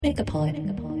Megapod.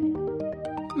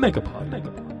 Megapod.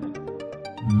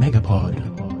 Megapod.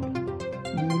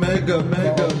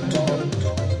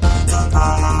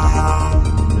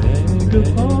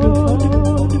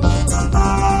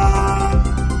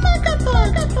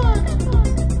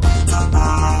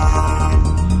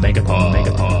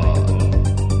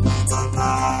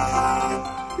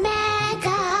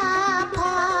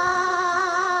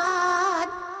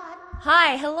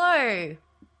 Hi, hello.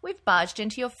 We've barged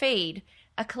into your feed.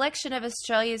 A collection of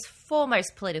Australia's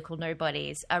foremost political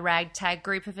nobodies, a ragtag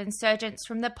group of insurgents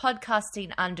from the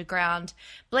podcasting underground,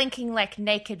 blinking like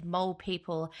naked mole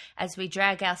people as we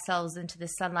drag ourselves into the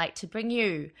sunlight to bring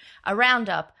you a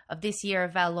roundup of this year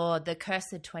of our Lord, the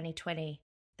cursed 2020.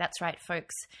 That's right,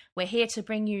 folks. We're here to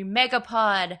bring you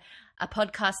Megapod, a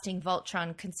podcasting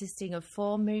Voltron consisting of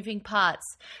 4 moving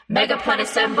parts. Megapod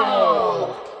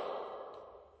Assemble!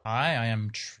 Hi, I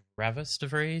am Travis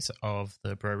DeVries of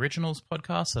the Bro Originals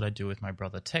podcast that I do with my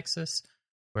brother Texas.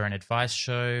 We're an advice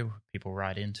show. People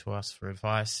write into us for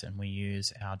advice, and we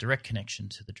use our direct connection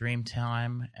to the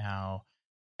Dreamtime, our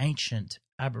ancient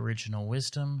Aboriginal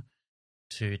wisdom,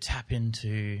 to tap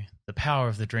into the power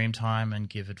of the Dreamtime and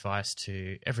give advice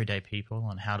to everyday people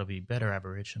on how to be better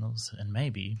Aboriginals and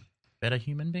maybe better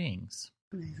human beings.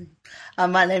 Amazing.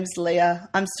 My name's Leah.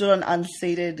 I'm still on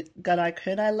unceded Gunai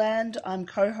Kurnai land. I'm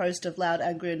co-host of Loud,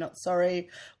 Angry and Not Sorry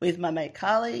with my mate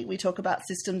Carly. We talk about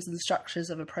systems and structures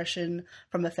of oppression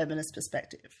from a feminist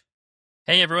perspective.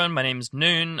 Hey everyone, my name's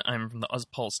Noon. I'm from the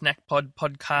Ozpol Snack Pod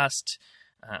podcast.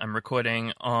 I'm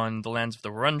recording on the lands of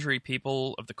the Wurundjeri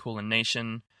people of the Kulin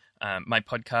Nation. My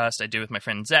podcast I do with my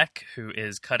friend Zach, who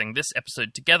is cutting this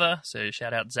episode together. So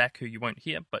shout out Zach, who you won't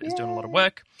hear, but is doing a lot of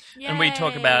work. Yay. And we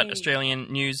talk about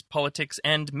Australian news, politics,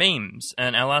 and memes.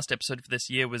 And our last episode for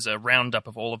this year was a roundup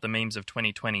of all of the memes of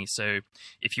 2020. So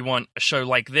if you want a show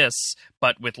like this,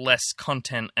 but with less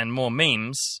content and more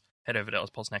memes, head over to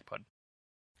Ozpol Snack Pod.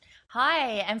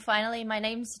 Hi, and finally, my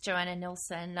name's Joanna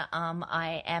Nilsson.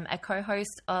 I am a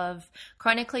co-host of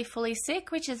Chronically Fully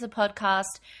Sick, which is a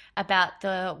podcast about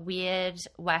the weird,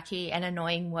 wacky, and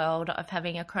annoying world of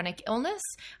having a chronic illness.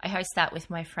 I host that with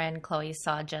my friend Chloe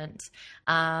Sargent.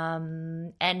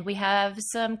 And we have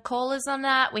some callers on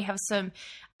that. We have some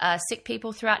sick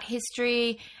people throughout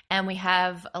history, and we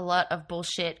have a lot of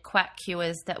bullshit quack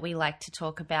cures that we like to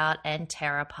talk about and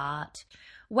tear apart.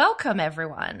 Welcome,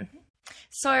 everyone.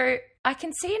 So I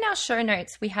can see in our show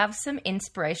notes we have some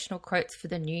inspirational quotes for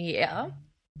the new year,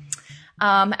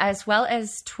 as well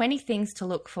as 20 things to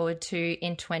look forward to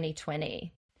in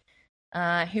 2020.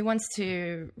 Who wants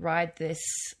to ride this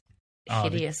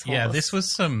hideous horse? Yeah, this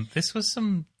was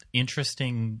some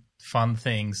interesting, fun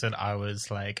things that I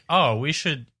was like, oh, we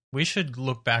should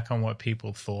look back on what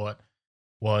people thought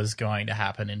was going to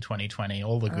happen in 2020,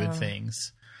 all the good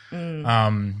things.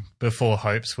 Before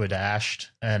hopes were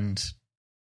dashed and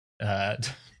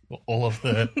all of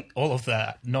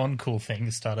the non-cool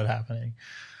things started happening.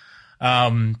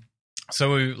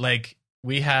 So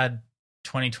we had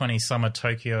 2020 Summer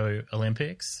Tokyo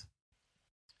Olympics.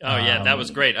 Oh yeah, that was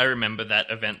great. I remember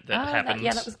that event that happened.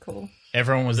 That was cool.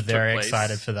 Everyone was very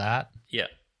excited for that. Yeah.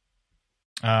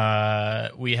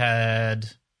 We had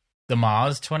the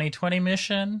Mars 2020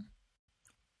 mission.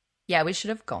 Yeah, we should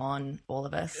have gone, all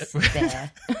of us, there.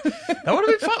 That would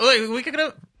have been fun. Like, we could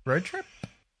go road trip.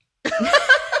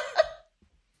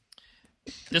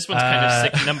 This one's kind of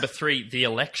sick. Number 3, the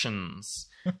elections.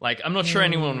 Like, I'm not sure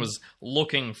anyone was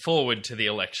looking forward to the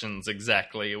elections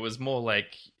exactly. It was more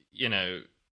like, in an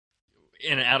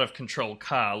out-of-control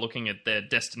car looking at their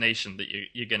destination that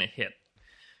you're going to hit.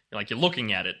 Like, you're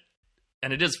looking at it,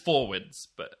 and it is forwards,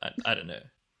 but I don't know.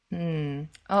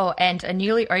 Oh, and a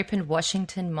newly opened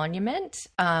Washington Monument,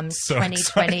 So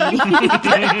 2020.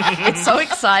 It's so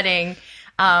exciting.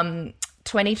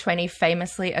 2020,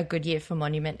 famously a good year for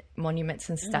monuments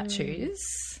and statues.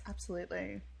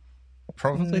 Absolutely.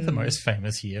 Probably the most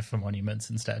famous year for monuments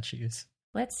and statues.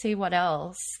 Let's see what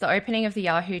else. The opening of the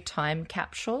Yahoo time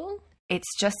capsule.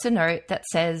 It's just a note that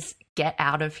says, "Get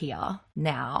out of here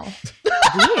now."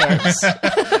 Weird.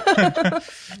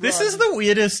 This is the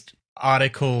weirdest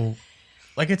article.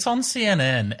 Like, it's on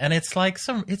CNN and it's like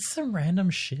some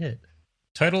random shit.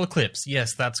 Total eclipse.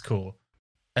 Yes, that's cool.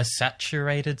 A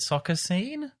saturated soccer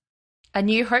scene? A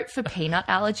new hope for peanut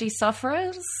allergy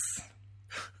sufferers.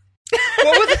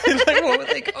 What were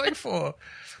they going for?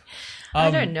 I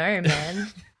don't know,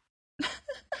 man.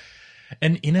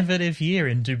 An innovative year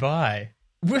in Dubai.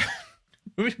 What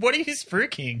are you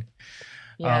spooking?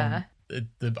 Yeah.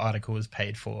 The article was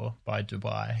paid for by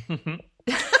Dubai.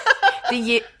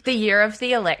 The year of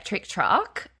the electric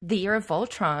truck, the year of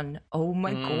Voltron. Oh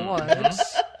my god.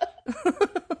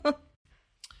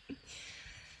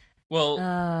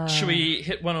 Well, should we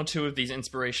hit one or two of these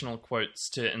inspirational quotes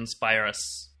to inspire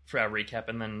us for our recap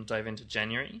and then dive into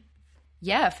January?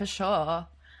 Yeah, for sure.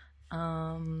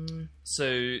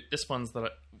 So this one's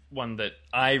one that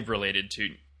I related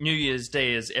to. New Year's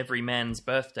Day is every man's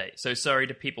birthday. So sorry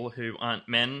to people who aren't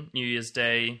men. New Year's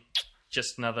Day,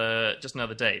 just another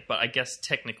day. But I guess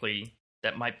technically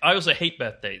that might. I also hate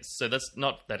birthdays, so that's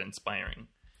not that inspiring.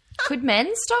 Could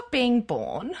men stop being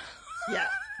born? Yeah.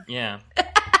 Yeah.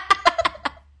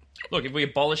 Look, if we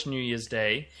abolish New Year's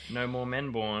Day, no more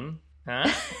men born, huh?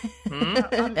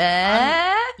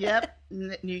 Yep.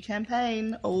 New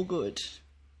campaign. All good.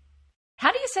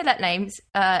 How do you say that name?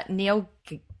 Neil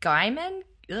Gaiman?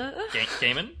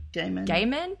 Gaiman?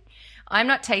 Gaiman? I'm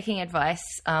not taking advice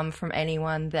from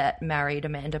anyone that married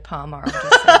Amanda Palmer. I'll just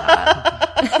say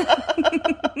that.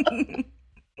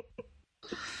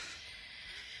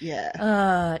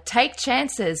 Yeah. Take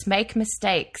chances, make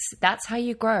mistakes. That's how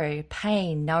you grow.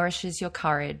 Pain nourishes your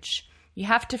courage. You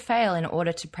have to fail in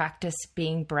order to practice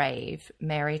being brave.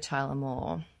 Mary Tyler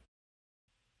Moore.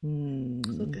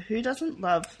 Look, who doesn't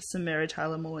love some Mary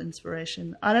Tyler Moore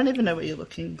inspiration? I don't even know where you're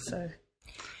looking, so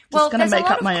just going to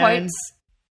make up my own.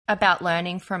 About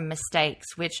learning from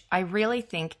mistakes, which I really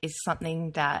think is something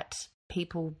that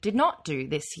people did not do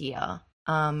this year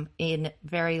in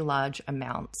very large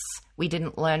amounts. We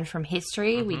didn't learn from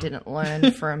history. We didn't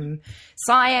learn from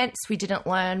science. We didn't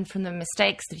learn from the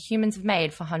mistakes that humans have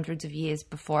made for hundreds of years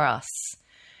before us.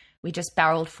 We just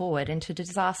barreled forward into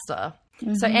disaster.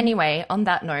 So anyway, on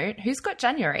that note, who's got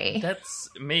January? That's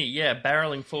me, yeah.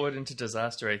 Barreling forward into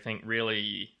disaster, I think,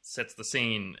 really sets the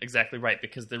scene exactly right,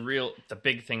 because the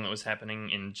big thing that was happening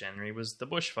in January was the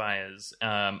bushfires.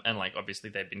 And,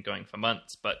 obviously they've been going for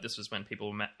months, but this was when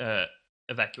people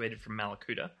evacuated from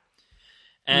Malakuta.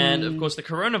 And, of course, the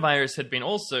coronavirus had been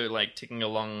also, ticking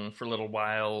along for a little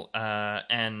while,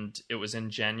 and it was in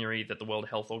January that the World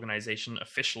Health Organization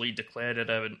officially declared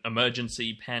it an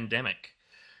emergency pandemic.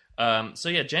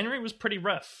 January was pretty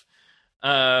rough.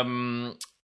 One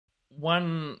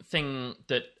thing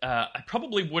that I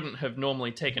probably wouldn't have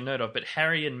normally taken note of, but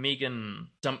Harry and Meghan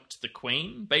dumped the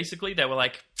Queen, basically. They were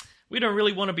like, we don't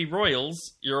really want to be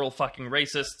royals. You're all fucking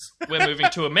racists. We're moving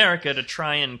to America to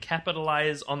try and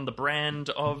capitalize on the brand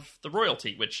of the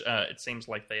royalty, which it seems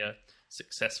like they are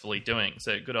successfully doing.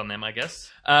 So good on them, I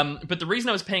guess. But the reason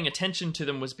I was paying attention to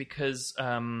them was because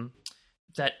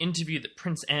that interview that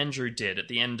Prince Andrew did at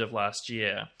the end of last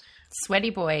year. Sweaty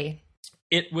boy.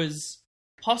 It was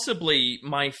possibly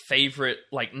my favorite,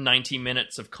 90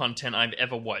 minutes of content I've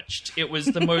ever watched. It was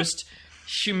the most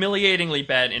humiliatingly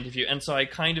bad interview, and so I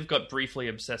kind of got briefly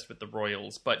obsessed with the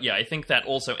royals. But yeah, I think that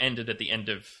also ended at the end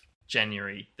of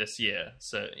January this year.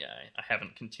 So yeah, I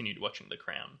haven't continued watching The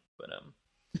Crown. But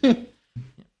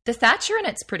The Thatcher in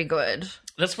it's pretty good.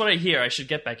 That's what I hear. I should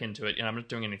get back into it. I'm not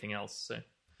doing anything else, so...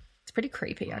 It's pretty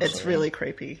creepy, actually. It's really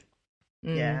creepy.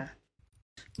 Yeah.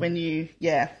 When you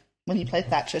play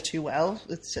Thatcher too well,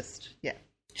 it's just,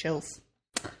 chills.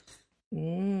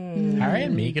 Harry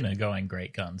and Meghan are going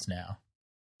great guns now.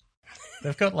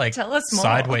 They've got Tell us more.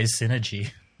 sideways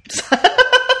synergy.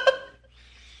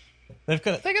 They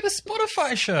got a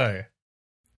Spotify show.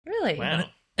 Really? Wow.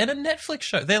 And a Netflix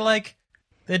show.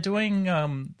 They're doing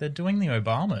the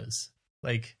Obamas.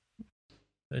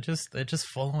 They're just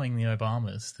following the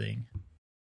Obamas thing.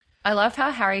 I love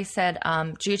how Harry said,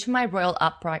 due to my royal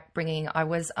upbringing, I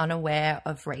was unaware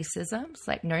of racism. It's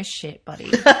like, no shit, buddy.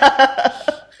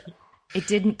 It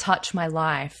didn't touch my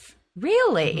life.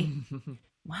 Really?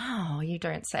 Wow, you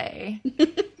don't say.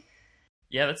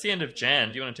 Yeah, that's the end of Jan.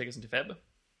 Do you want to take us into Feb?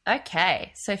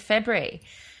 Okay, so February.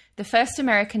 The first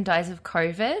American dies of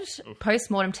COVID.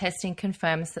 Post-mortem testing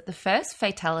confirms that the first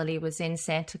fatality was in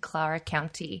Santa Clara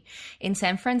County in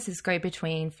San Francisco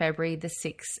between February the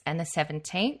 6th and the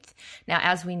 17th. Now,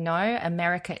 as we know,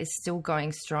 America is still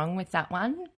going strong with that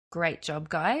one. Great job,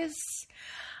 guys.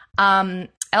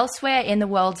 Elsewhere in the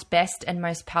world's best and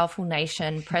most powerful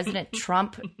nation, President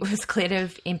Trump was cleared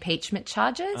of impeachment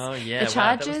charges. Oh, yeah. The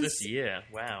charges, wow, that was this year.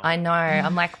 Wow. I know.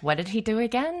 I'm like, what did he do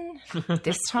again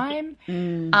this time?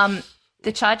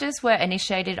 The charges were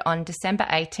initiated on December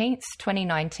 18th,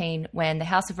 2019, when the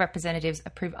House of Representatives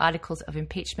approved articles of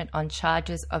impeachment on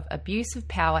charges of abuse of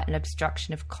power and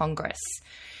obstruction of Congress.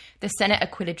 The Senate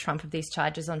acquitted Trump of these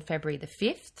charges on February the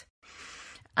 5th.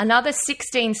 Another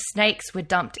 16 snakes were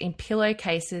dumped in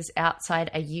pillowcases outside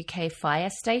a UK fire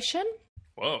station.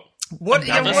 Whoa. What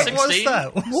Another was 16?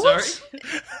 that?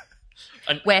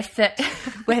 Sorry?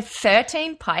 Where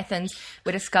 13 pythons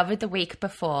were discovered the week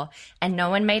before, and no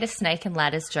one made a snake and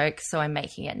ladders joke, so I'm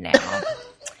making it now.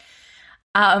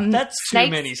 That's too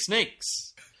many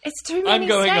snakes. It's too many I'm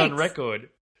going snakes. on record.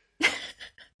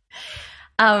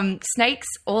 Snakes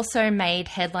also made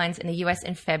headlines in the US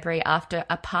in February after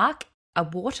a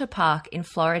water park in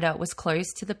Florida was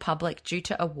closed to the public due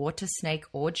to a water snake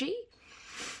orgy.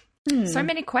 So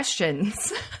many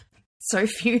questions, so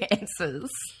few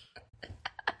answers.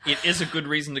 It is a good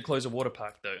reason to close a water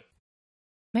park, though.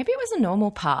 Maybe it was a normal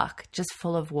park, just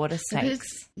full of water snakes.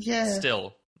 Yeah.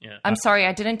 Still, yeah. I'm sorry,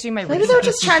 I didn't do my Maybe research. they were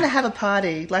just trying to have a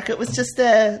party. Like, it was just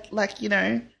their, like, you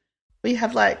know, we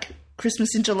have, like,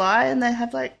 Christmas in July and they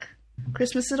have, like,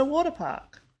 Christmas at a water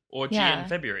park. Orgy Yeah. in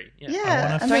February. Yeah. Yeah.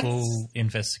 I want and a that's- full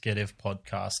investigative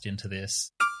podcast into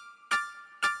this.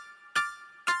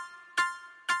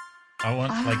 I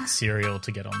want like Serial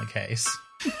to get on the case.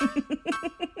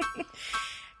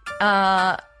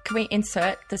 Can we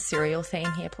insert the cereal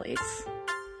theme here, please?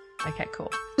 Okay,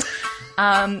 cool.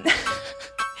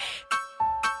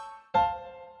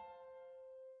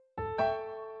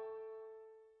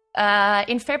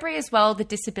 In February as well, the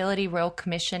Disability Royal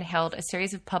Commission held a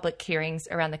series of public hearings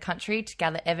around the country to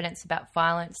gather evidence about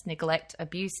violence, neglect,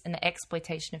 abuse, and the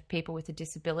exploitation of people with a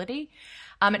disability.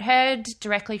 It heard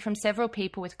directly from several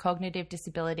people with cognitive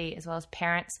disability, as well as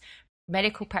parents,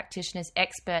 medical practitioners,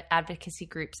 expert advocacy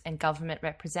groups, and government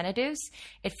representatives.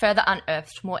 It further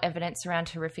unearthed more evidence around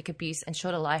horrific abuse and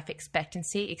shorter life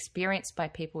expectancy experienced by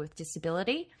people with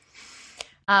disability.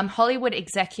 Hollywood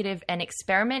executive an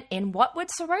experiment in what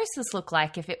would cirrhosis look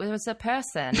like if it was a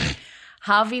person.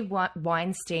 Harvey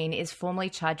Weinstein is formally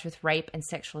charged with rape and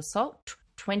sexual assault,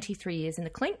 23 years in the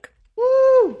clink.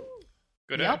 Woo!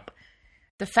 Good. Yep.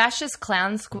 The fascist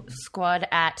clown squad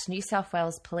at New South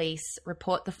Wales Police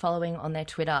report the following on their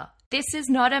Twitter. This is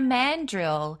not a man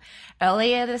drill.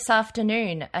 Earlier this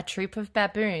afternoon, a troop of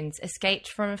baboons escaped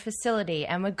from a facility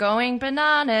and were going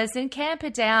bananas in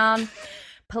Camperdown.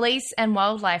 Police and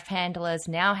wildlife handlers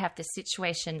now have the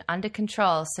situation under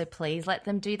control, so please let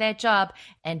them do their job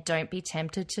and don't be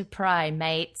tempted to pry,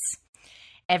 mates.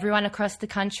 Everyone across the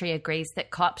country agrees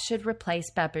that cops should replace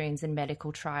baboons in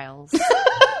medical trials.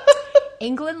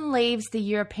 England leaves the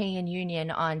European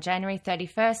Union on January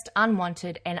 31st,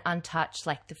 unwanted and untouched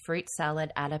like the fruit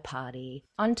salad at a party.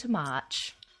 On to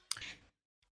March.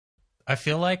 I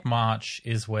feel like March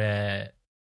is where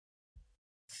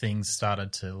things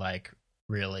started to like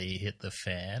really hit the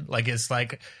fan. Like it's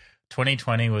like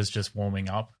 2020 was just warming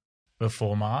up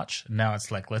before March. Now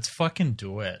it's like, let's fucking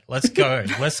do it. Let's go.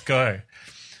 Let's go.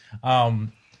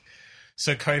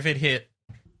 So COVID hit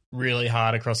really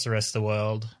hard across the rest of the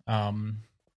world.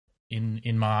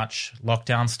 In March,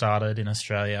 lockdown started in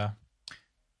Australia.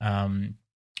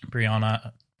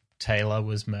 Breonna Taylor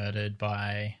was murdered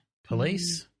by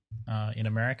police in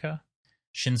America.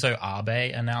 Shinzo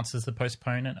Abe announces the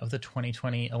postponement of the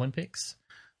 2020 Olympics.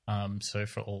 So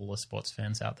for all the sports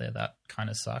fans out there, that kind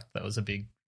of sucked. That was a big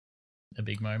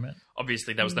moment.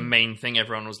 Obviously, that was the main thing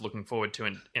everyone was looking forward to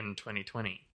in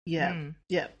 2020. Yeah.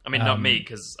 Yeah. I mean, not me,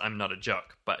 because I'm not a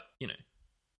jock, but, you know,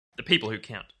 the people who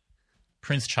count.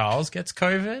 Prince Charles gets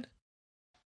COVID.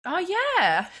 Oh,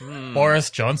 yeah. Boris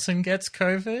Johnson gets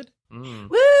COVID.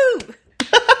 Woo!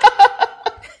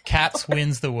 Cats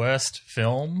wins the worst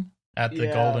film at the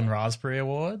Yeah. Golden Raspberry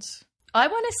Awards. I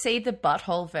want to see the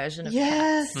butthole version of Yeah,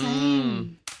 Cats.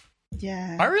 same.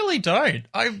 Yeah. I really don't.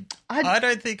 I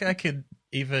don't think I could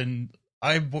even.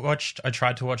 I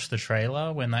tried to watch the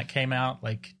trailer when that came out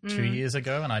like 2 years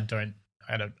ago, and I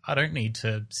don't need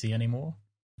to see anymore.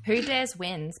 Who dares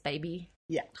wins, baby.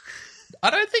 Yeah. I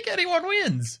don't think anyone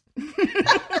wins.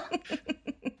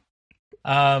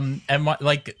 And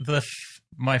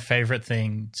my favorite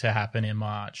thing to happen in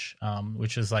March,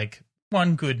 which is like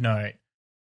one good note.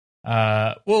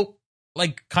 Well,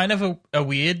 like kind of a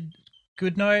weird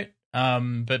good note.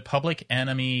 But Public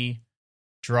Enemy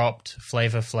dropped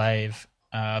Flavor Flav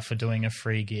for doing a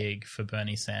free gig for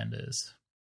Bernie Sanders.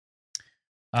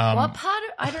 What part of...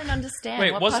 I don't understand.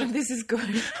 Wait, what part of this is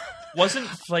good? Wasn't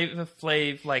Flavor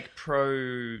Flav like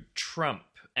pro-Trump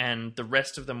and the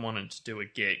rest of them wanted to do a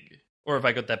gig? Or have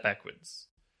I got that backwards?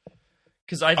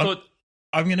 Because I thought...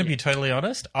 I'm going to be totally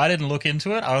honest. I didn't look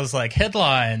into it. I was like,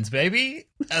 headlines, baby.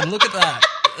 And look at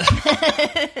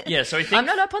that. Yeah, so I think... I'm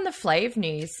not up on the Flav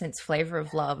news since Flavor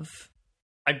of Love.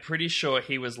 I'm pretty sure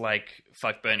he was like,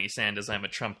 fuck Bernie Sanders, I'm a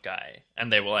Trump guy.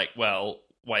 And they were like, well,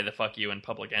 why the fuck you and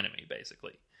Public Enemy,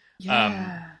 basically.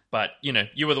 Yeah. But, you know,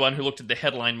 you were the one who looked at the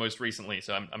headline most recently,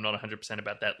 so I'm not 100%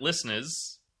 about that.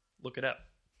 Listeners, look it up.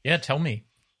 Yeah, tell me.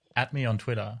 At me on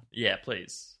Twitter. Yeah,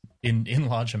 please. In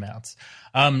large amounts.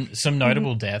 Some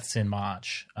notable deaths in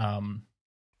March.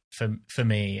 For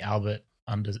me, Albert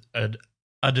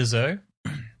Uderzo,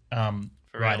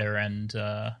 writer and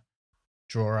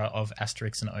drawer of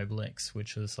Asterix and Obelix,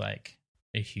 which was like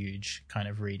a huge kind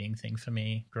of reading thing for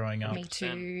me growing up. Me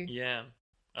too. Yeah,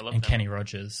 I love And that. Kenny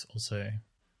Rogers also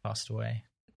passed away.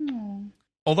 Aw.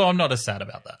 Although I'm not as sad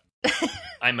about that.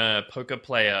 I'm a poker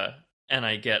player and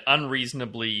I get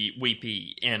unreasonably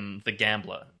weepy in The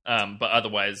Gambler. But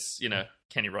otherwise,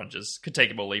 Kenny Rogers, could take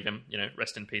him or leave him,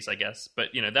 rest in peace, I guess. But,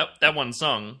 that one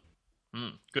song,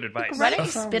 good advice. Why don't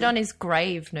you spit on his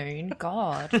grave, Noon?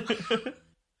 God.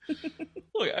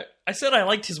 Look, I said I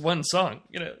liked his one song,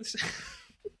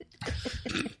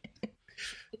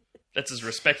 That's as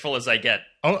respectful as I get.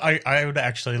 Oh, I would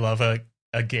actually love the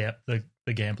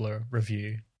Gambler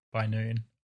review by Noon.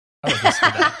 I would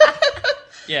listen to that.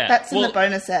 Yeah. That's in the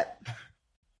bonus app.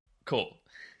 Cool.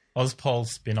 Ozpol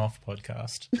spin-off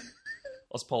podcast.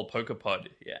 Ozpol Poker Pod,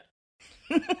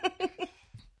 yeah.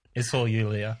 It's all you,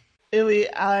 Leah.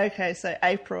 Okay, so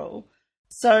April.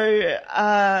 So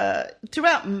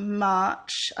throughout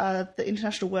March, the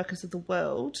International Workers of the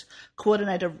World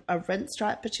coordinated a rent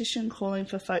strike petition calling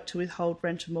for folk to withhold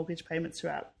rent and mortgage payments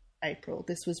throughout April.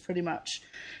 This was pretty much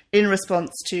in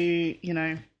response to,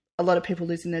 a lot of people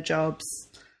losing their jobs,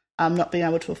 not being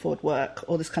able to afford work,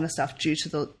 all this kind of stuff due to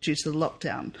the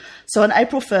lockdown. So on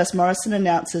April 1st, Morrison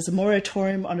announces a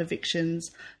moratorium on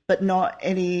evictions, but not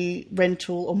any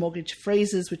rental or mortgage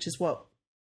freezes, which is what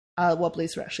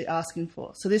Wobblies were actually asking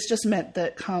for. So this just meant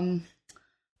that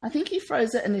I think he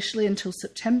froze it initially until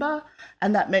September,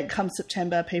 and that meant come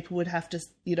September, people would have to,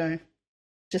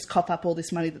 just cough up all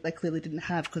this money that they clearly didn't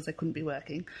have because they couldn't be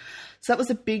working. So that was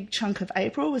a big chunk of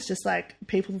April, was just like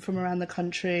people from around the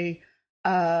country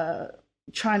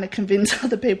trying to convince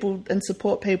other people and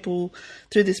support people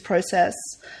through this process.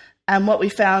 And what we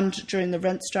found during the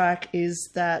rent strike is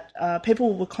that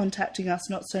people were contacting us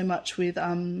not so much with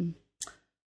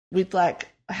like,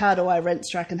 how do I rent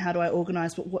strike and how do I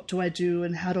organise, but what do I do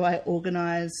and how do I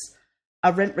organise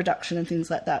a rent reduction and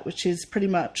things like that, which is pretty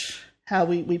much how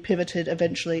we pivoted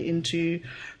eventually into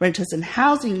Renters and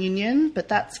Housing Union, but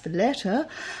that's for later.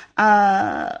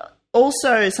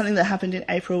 Also, something that happened in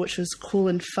April, which was cool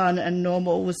and fun and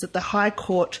normal, was that the High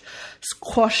Court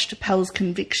squashed Pell's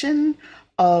conviction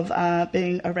of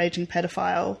being a raging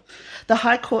pedophile. The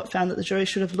High Court found that the jury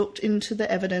should have looked into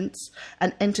the evidence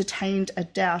and entertained a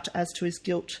doubt as to his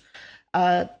guilt,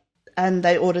 and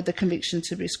they ordered the conviction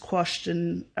to be squashed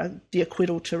and the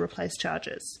acquittal to replace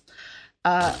charges.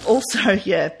 Also,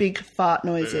 big fart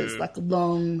noises, like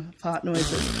long fart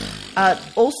noises.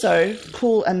 Also,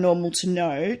 cool and normal to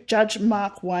know, Judge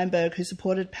Mark Weinberg, who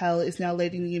supported Pell, is now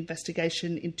leading the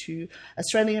investigation into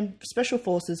Australian Special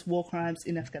Forces war crimes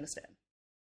in Afghanistan.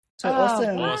 So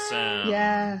awesome. Awesome.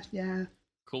 Yeah.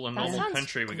 Cool and That normal sounds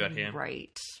country we got here.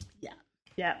 Great.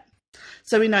 Yeah.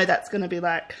 So we know that's going to be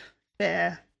like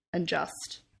fair and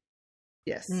just.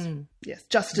 Yes. Yes.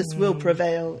 Justice will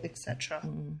prevail, etc.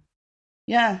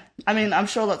 Yeah. I mean, I'm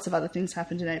sure lots of other things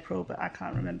happened in April, but I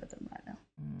can't remember them right now.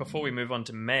 Before we move on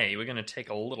to May, we're going to take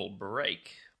a little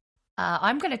break.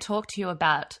 I'm going to talk to you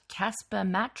about Casper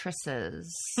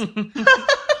mattresses.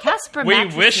 Casper We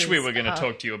mattresses. wish we were going to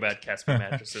talk to you about Casper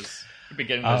mattresses. We'd be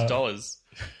getting those dollars.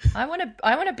 I want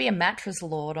to be a mattress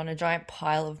lord on a giant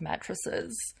pile of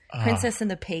mattresses, Princess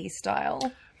and the Pea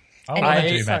style. I want to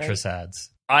Anyway, do sorry. mattress ads.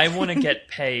 I want to get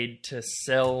paid to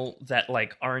sell that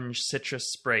like orange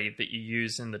citrus spray that you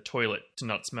use in the toilet to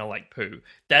not smell like poo.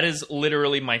 That is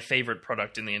literally my favorite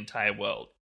product in the entire world.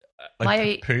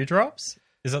 Like poo drops?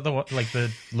 Is that the one, like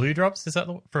the loo drops? Is that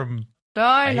from No,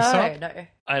 Aesop? no.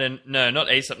 I don't know,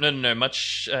 not Aesop. No,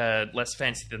 much less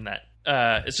fancy than that.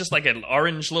 It's just like an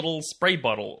orange little spray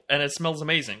bottle, and it smells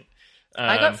amazing.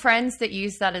 I got friends that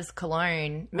use that as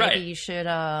cologne. Maybe Right. you should.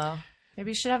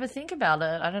 Maybe you should have a think about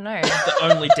it. I don't know. The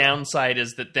only downside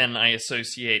is that then I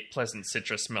associate pleasant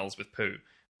citrus smells with poo.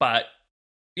 But,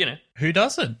 Who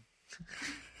doesn't?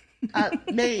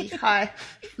 Me. Hi.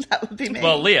 That would be me.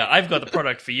 well, Leah, I've got the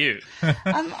product for you.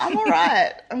 I'm all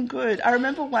right. I'm good. I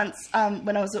remember once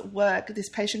when I was at work, this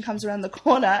patient comes around the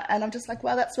corner and I'm just like,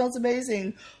 wow, that smells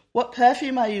amazing. What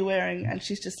perfume are you wearing? And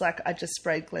she's just like, I just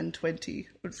sprayed Glen 20.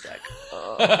 It's like,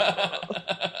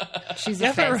 She's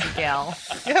a fancy gal.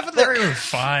 You have a very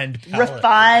refined palate.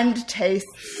 refined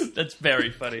tastes. That's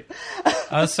very funny.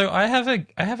 So I have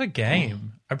a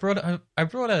game. I brought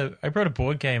a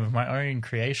board game of my own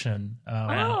creation.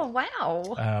 Oh,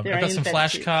 wow. I've Very got some inventive.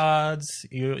 flashcards.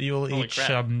 You'll Holy each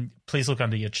crap. please look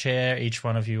under your chair. Each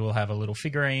one of you will have a little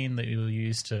figurine that you'll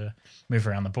use to move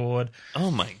around the board.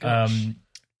 Oh my gosh.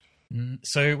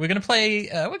 So we're gonna play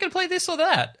this or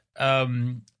that.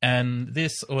 And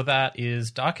this or that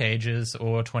is Dark Ages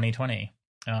or 2020.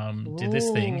 Did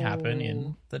this thing happen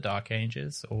in the Dark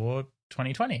Ages or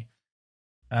 2020?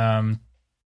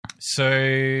 So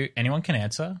anyone can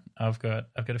answer. I've got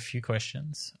a few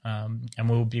questions, and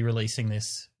we'll be releasing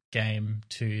this game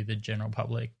to the general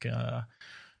public.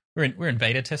 We're in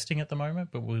beta testing at the moment,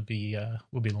 but we'll be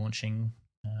launching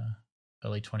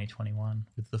early 2021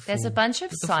 with the full. There's a bunch of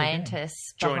with the full game.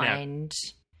 scientists Join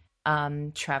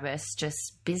behind Travis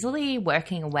just busily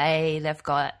working away. They've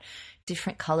got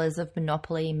different colors of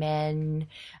Monopoly men.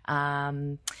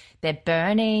 They're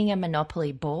burning a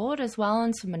Monopoly board as well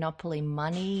and some Monopoly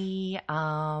money.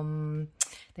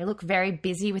 They look very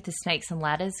busy with the Snakes and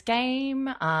Ladders game,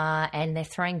 and they're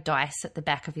throwing dice at the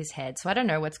back of his head. So I don't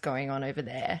know what's going on over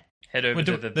there. Head over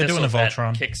to the they're doing a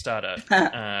Voltron Kickstarter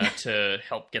to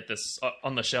help get this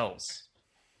on the shelves.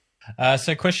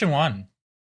 So question 1.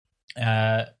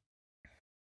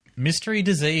 Mystery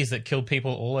disease that killed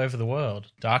people all over the world.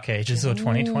 Dark Ages or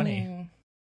 2020?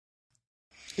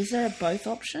 Is there a both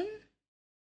option?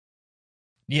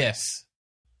 Yes.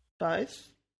 Both?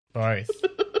 Both.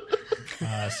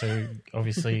 So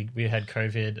obviously we had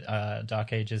COVID.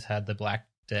 Dark Ages had the Black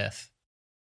Death.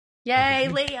 Yay,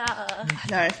 Leah!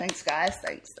 No, thanks, guys.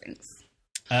 Thanks.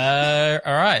 All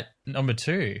right. Number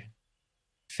 2.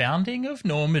 Founding of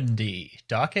Normandy.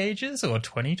 Dark Ages or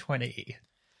 2020?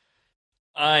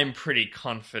 I'm pretty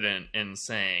confident in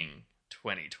saying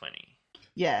 2020.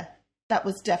 Yeah, that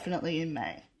was definitely in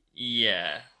May.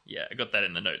 Yeah, I got that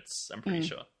in the notes. I'm pretty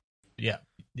sure. Yeah.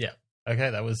 Okay,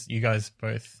 that was you guys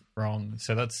both wrong.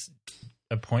 So that's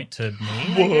a point to me.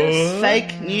 I guess.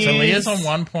 Fake news. So Leah's on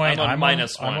 1 point. I'm on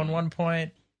minus I'm one. on 1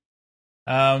 point.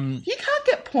 You can't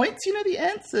get points. You know the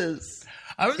answers.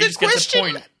 I'm He the just gets a question.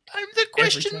 point I'm the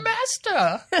question time.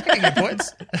 master. I can get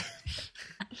points.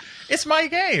 It's my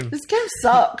game. This game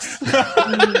sucks.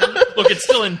 Look, it's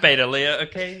still in beta, Leah,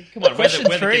 okay? Come on, Question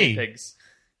we're the 3. guinea pigs.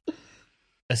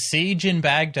 A siege in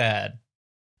Baghdad.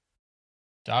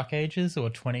 Dark Ages or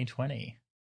 2020?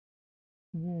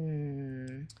 I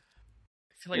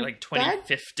feel like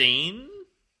 2015?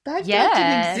 Baghdad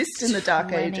Yeah, didn't exist in the Dark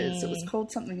 20. Ages. It was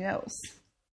called something else.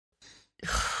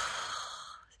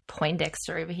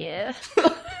 Poindexter over here.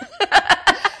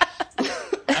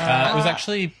 It was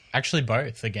actually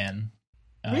both again.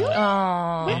 Really?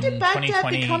 Oh, When did Baghdad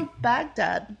 2020 become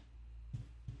Baghdad?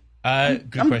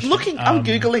 Good I'm question. I'm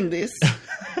Googling this.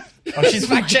 Oh, she's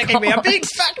fact checking me. I'm being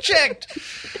fact checked.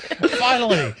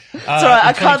 Finally. It's alright,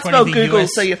 I can't spell Google, US,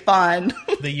 so you're fine.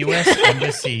 The US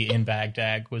embassy in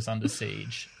Baghdad was under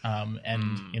siege.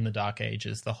 And in the Dark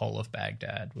Ages, the whole of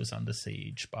Baghdad was under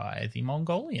siege by the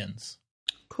Mongolians.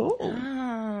 Cool.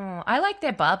 oh, I like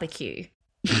their barbecue.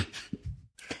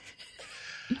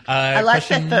 I like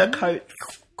their fur coats.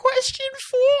 Question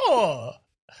 4.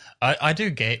 I do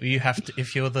get you have to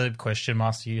if you're the question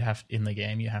master. You have in the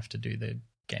game. You have to do the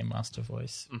game master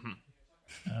voice.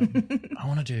 Mm-hmm. I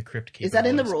want to do the Crypt Keeper. Is that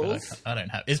in the voice, but rules? I don't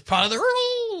have. It's part of the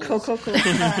rules.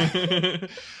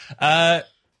 Cool.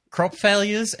 Crop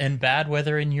failures and bad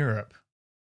weather in Europe.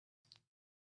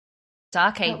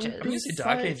 Dark would Ages. I'm going to say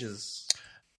Dark Ages.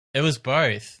 It was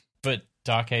both, but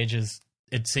Dark Ages.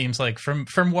 It seems like from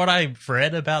what I've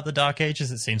read about the Dark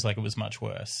Ages, it seems like it was much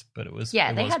worse. But it was.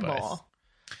 Yeah, it they was had both. more.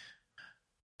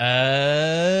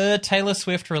 Taylor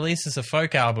Swift releases a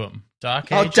folk album. Dark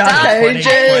Oh, Ages. Dark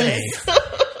 2020. Ages.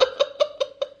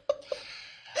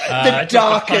 I took the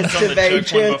darkest punt on of the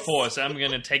church one ages. before, so I'm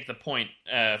going to take the point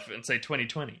and say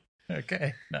 2020.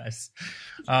 Okay, nice.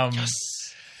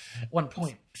 1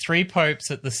 point. 3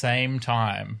 popes at the same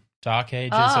time. Dark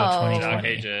Ages or Oh. 2020? Dark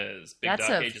Ages. Big That's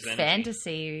Dark a Ages energy.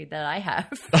 fantasy that I have.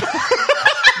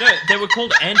 No, they were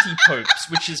called anti-popes,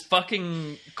 which is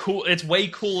fucking cool. It's way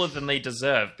cooler than they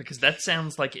deserve, because that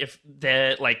sounds like if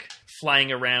they're, like,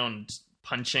 flying around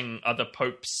punching other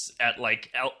popes at,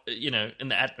 like, in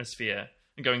the atmosphere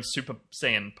and going Super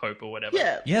Saiyan Pope or whatever.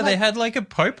 Yeah, they had like a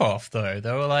pope off though.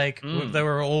 They were like Mm. they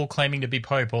were all claiming to be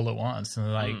pope all at once, and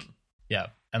they're like, yeah,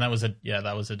 and that was a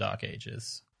Dark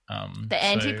Ages. The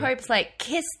anti-pope's like,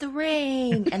 kiss the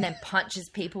ring, and then punches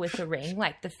people with the ring,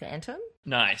 like the Phantom.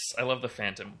 Nice. I love the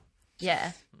Phantom.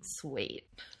 Yeah, sweet.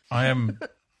 I am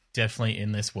definitely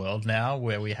in this world now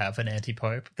where we have an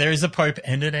anti-pope. There is a pope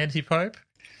and an anti-pope.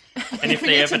 And if We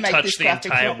they need to ever make touch, this the graphic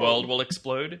entire novel. world will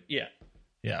explode. Yeah.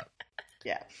 Yeah.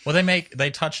 Yeah. Well,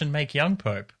 they touch and make young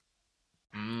pope,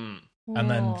 and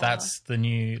then Aw. that's the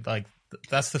new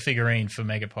that's the figurine for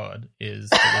Megapod is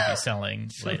that we'll be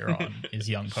selling later on is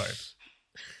young pope.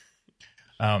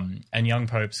 And young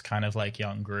pope's kind of like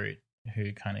young Groot,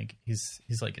 who kind of he's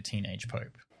like a teenage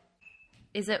pope.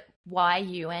 Is it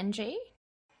YUNG?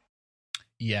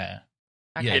 Yeah.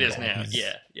 Okay, It is cool. now.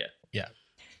 he's- Yeah.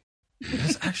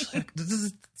 It's actually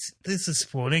this is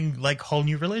spawning like whole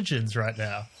new religions right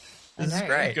now. This is know.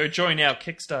 great. Go join our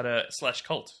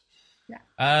Kickstarter/cult.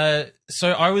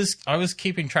 So I was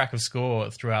keeping track of score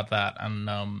throughout that, and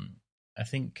I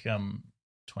think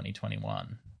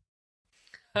 2021.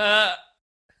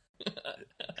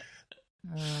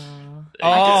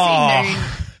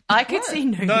 I could see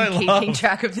Noon No keeping love.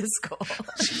 track of the score.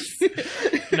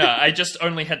 No, I just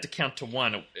only had to count to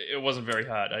 1. It wasn't very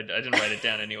hard. I didn't write it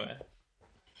down anywhere.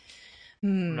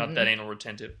 I'm not that anal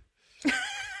retentive.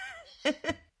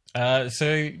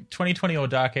 So 2020 or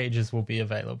Dark Ages will be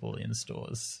available in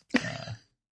stores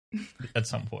at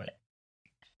some point.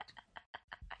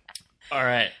 All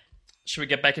right. Should we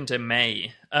get back into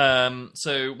May?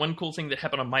 So one cool thing that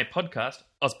happened on my podcast,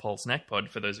 Ozpol Snack Pod,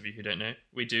 for those of you who don't know,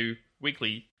 we do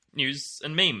weekly news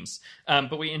and memes.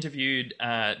 But we interviewed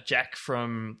Jack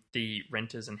from the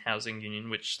Renters and Housing Union,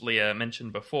 which Leah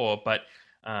mentioned before. But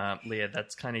Leah,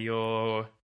 that's kind of your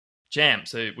jam.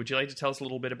 So would you like to tell us a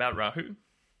little bit about Rahu?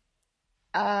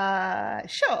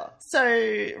 Sure.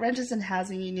 So Renters and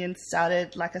Housing Union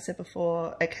started, like I said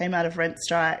before, it came out of rent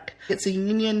strike. It's a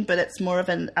union, but it's more of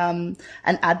an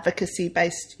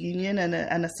advocacy-based union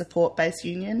and a support-based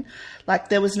union. Like,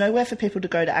 there was nowhere for people to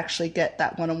go to actually get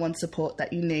that one-on-one support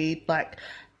that you need, like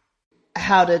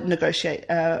how to negotiate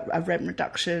a rent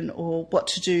reduction or what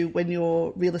to do when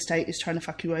your real estate is trying to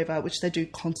fuck you over, which they do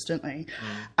constantly.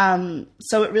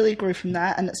 So it really grew from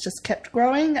that, and it's just kept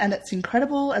growing, and it's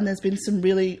incredible. And there's been some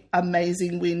really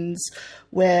amazing wins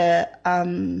where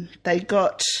they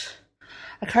got,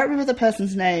 I can't remember the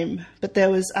person's name, but there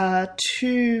was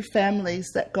 2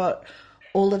 families that got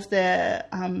all of their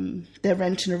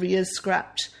rent and arrears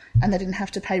scrapped, and they didn't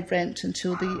have to pay rent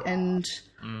until the end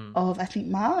of, I think,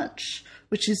 March,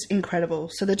 which is incredible.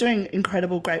 So they're doing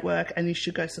incredible, great work, and you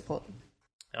should go support them.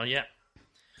 Oh, yeah.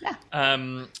 Yeah.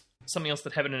 Something else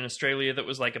that happened in Australia that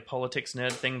was like a politics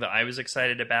nerd thing that I was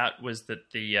excited about was that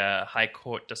the High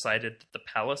Court decided that the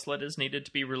Palace letters needed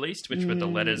to be released, which were the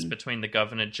letters between the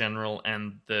Governor-General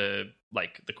and the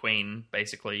Queen,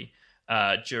 basically,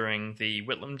 during the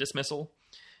Whitlam dismissal.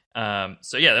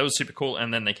 So yeah, that was super cool.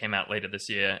 And then they came out later this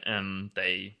year, and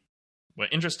they were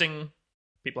interesting.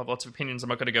 People have lots of opinions. I'm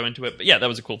not going to go into it. But yeah, that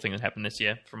was a cool thing that happened this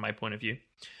year from my point of view.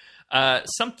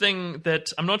 Something that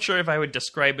I'm not sure if I would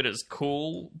describe it as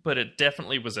cool, but it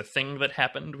definitely was a thing that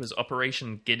happened, was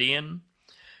Operation Gideon,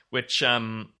 which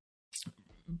I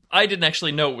didn't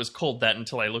actually know it was called that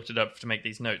until I looked it up to make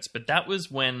these notes. But that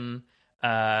was when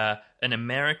an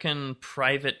American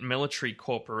private military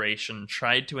corporation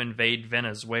tried to invade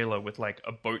Venezuela with like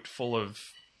a boat full of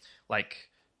like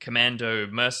commando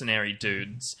mercenary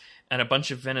dudes, and a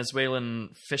bunch of Venezuelan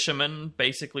fishermen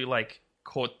basically like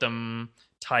caught them,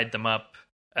 tied them up,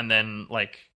 and then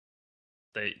like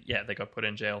they got put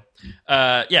in jail.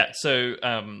 So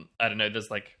I don't know, there's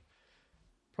like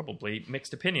probably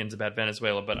mixed opinions about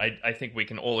Venezuela, but I think we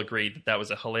can all agree that that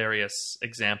was a hilarious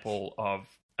example of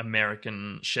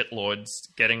American shitlords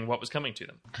getting what was coming to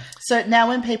them. So now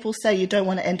when people say you don't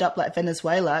want to end up like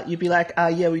Venezuela, you'd be like,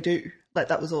 yeah, we do. Like,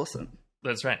 that was awesome.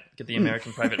 That's right. Get the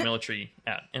American private military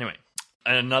out. Anyway,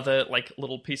 another like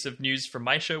little piece of news from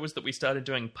my show was that we started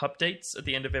doing pup dates at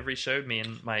the end of every show. Me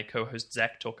and my co-host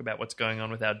Zach talk about what's going on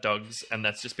with our dogs, and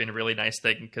that's just been a really nice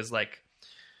thing because, like,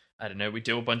 I don't know, we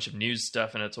do a bunch of news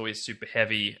stuff and it's always super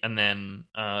heavy, and then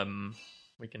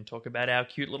we can talk about our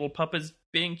cute little puppas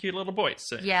being cute little boys.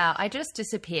 So. Yeah, I just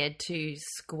disappeared to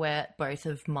squirt both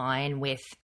of mine with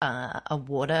a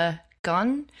water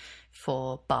gun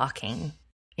for barking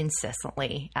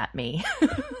incessantly at me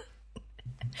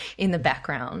in the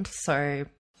background. So,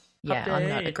 yeah, I'm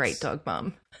not a great dog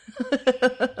mum.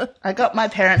 I got my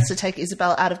parents to take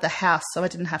Isabel out of the house so I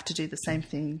didn't have to do the same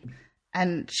thing.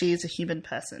 And she is a human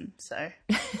person, so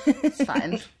it's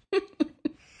fine.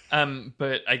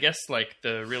 But I guess like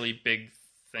the really big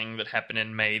thing that happened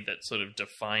in May that sort of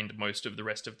defined most of the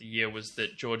rest of the year was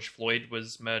that George Floyd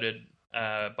was murdered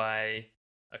by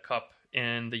a cop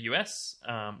in the US,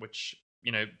 which,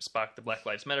 you know, sparked the Black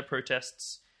Lives Matter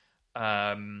protests.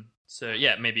 So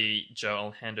yeah, maybe Joe,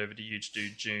 I'll hand over to you to do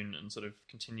June and sort of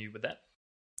continue with that.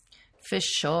 For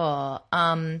sure.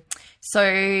 So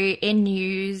in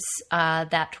news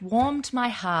that warmed my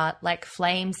heart like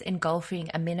flames engulfing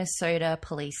a Minnesota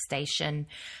police station,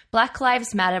 Black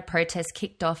Lives Matter protests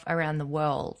kicked off around the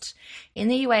world. In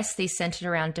the US, these centered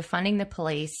around defunding the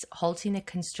police, halting the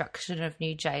construction of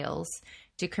new jails,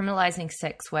 decriminalizing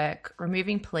sex work,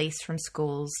 removing police from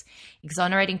schools,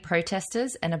 exonerating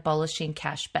protesters, and abolishing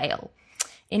cash bail.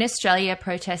 In Australia,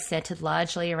 protests centred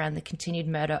largely around the continued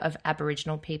murder of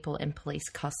Aboriginal people in police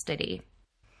custody.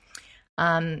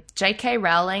 J.K.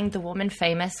 Rowling, the woman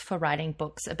famous for writing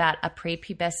books about a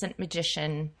prepubescent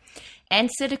magician,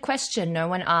 answered a question no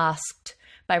one asked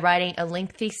by writing a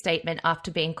lengthy statement after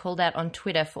being called out on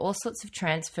Twitter for all sorts of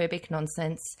transphobic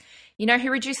nonsense. You know who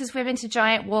reduces women to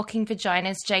giant walking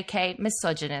vaginas, JK?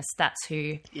 Misogynist, that's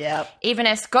who. Yep. Even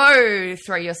S, go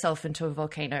throw yourself into a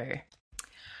volcano.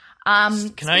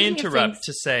 Can I interrupt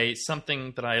to say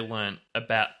something that I learned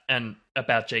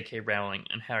about J.K. Rowling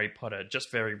and Harry Potter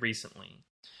just very recently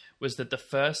was that the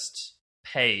first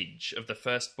page of the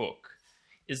first book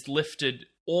is lifted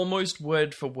almost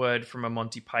word for word from a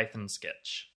Monty Python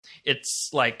sketch. It's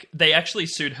like they actually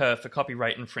sued her for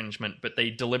copyright infringement, but they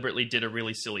deliberately did a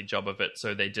really silly job of it,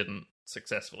 so they didn't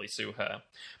successfully sue her.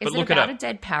 Is it about a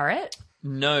dead parrot?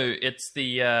 No, it's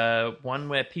the one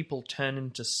where people turn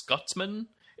into Scotsmen.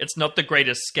 It's not the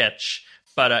greatest sketch,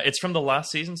 but it's from the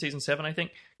last season, season 7, I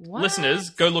think. What?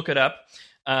 Listeners, go look it up.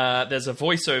 There's a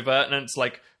voiceover, and it's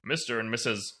like, Mr. and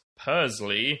Mrs.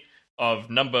 Pursley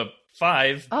of number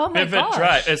 5, Oh my Pivot gosh.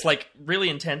 Drive. It's like really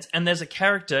intense. And there's a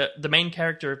character, the main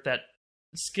character of that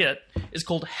skit is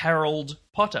called Harold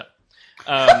Potter.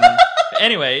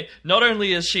 Anyway, not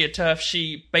only is she a TERF,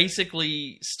 she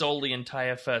basically stole the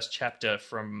entire first chapter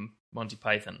from Monty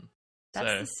Python. That's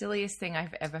So the silliest thing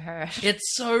I've ever heard.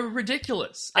 it's so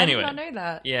ridiculous. I Anyway, did not know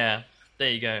that. yeah,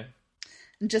 there you go.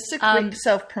 Just a quick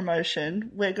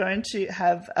self-promotion. We're going to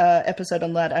have an episode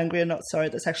on Loud, Angry and Not Sorry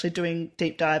that's actually doing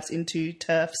deep dives into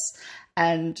TERFs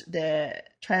and their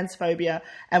transphobia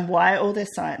and why all their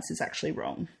science is actually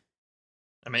wrong.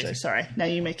 Amazing. So sorry. Now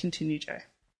you may continue, Joe.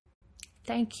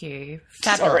 Thank you.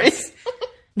 Sorry. Fabulous.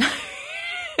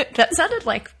 That sounded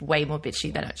like way more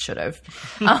bitchy than it should have.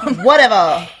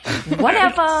 Whatever.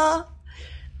 Whatever.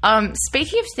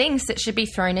 Speaking of things that should be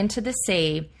thrown into the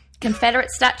sea, Confederate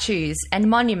statues and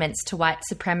monuments to white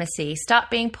supremacy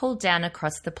start being pulled down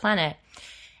across the planet.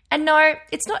 And no,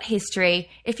 it's not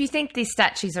history. If you think these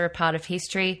statues are a part of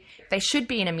history, they should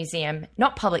be in a museum,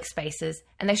 not public spaces.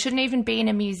 And they shouldn't even be in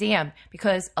a museum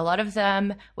because a lot of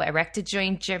them were erected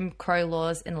during Jim Crow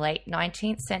laws in the late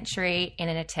 19th century in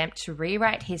an attempt to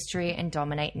rewrite history and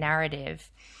dominate narrative.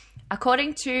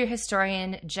 According to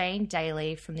historian Jane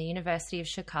Daly from the University of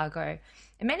Chicago,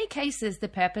 in many cases, the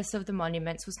purpose of the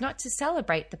monuments was not to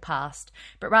celebrate the past,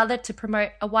 but rather to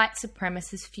promote a white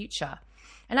supremacist future.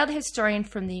 Another historian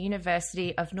from the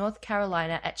University of North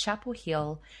Carolina at Chapel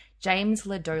Hill, James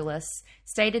Ladoulis,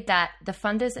 stated that the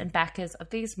funders and backers of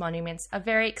these monuments are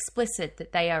very explicit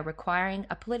that they are requiring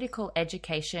a political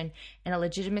education and a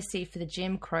legitimacy for the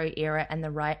Jim Crow era and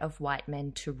the right of white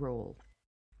men to rule.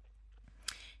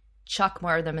 Chuck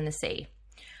more of them in the sea.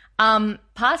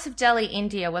 Parts of Delhi,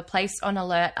 India were placed on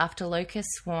alert after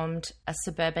locusts swarmed a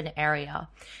suburban area.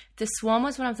 The swarm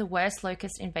was one of the worst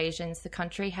locust invasions the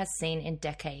country has seen in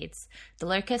decades. The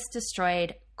locusts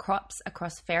destroyed crops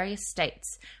across various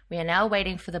states. We are now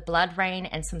waiting for the blood rain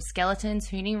and some skeletons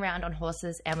hooning around on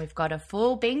horses, and we've got a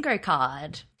full bingo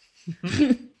card.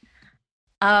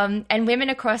 And women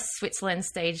across Switzerland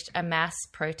staged a mass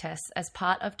protest as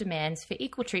part of demands for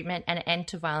equal treatment and an end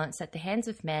to violence at the hands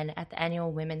of men at the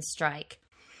annual women's strike.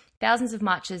 Thousands of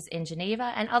marchers in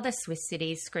Geneva and other Swiss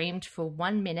cities screamed for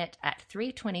 1 minute at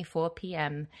 3:24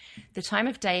 p.m., the time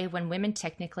of day when women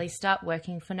technically start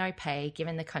working for no pay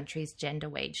given the country's gender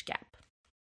wage gap.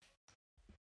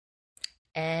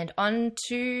 And on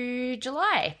to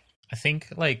July. I think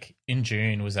like in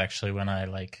June was actually when I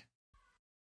like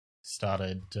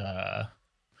started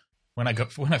when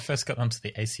I first got onto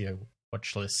the ACO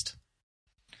watch list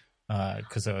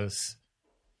because I was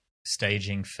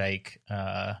staging fake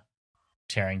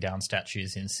tearing down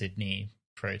statues in Sydney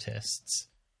protests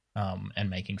and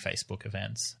making Facebook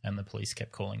events, and the police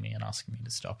kept calling me and asking me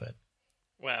to stop it.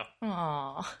 Wow.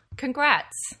 Aw,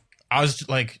 congrats. I was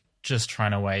like just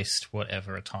trying to waste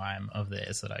whatever time of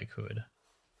theirs that I could.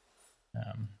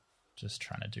 Just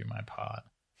trying to do my part.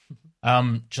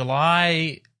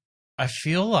 July, I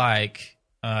feel like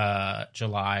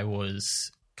July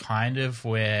was kind of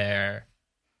where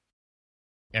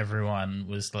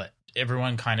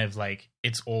everyone kind of like,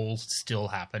 it's all still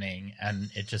happening, and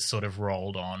it just sort of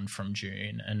rolled on from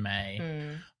June and May.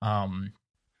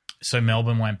 So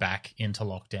Melbourne went back into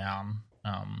lockdown,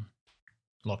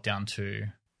 lockdown 2,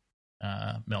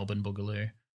 Melbourne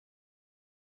Boogaloo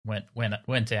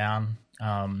went down.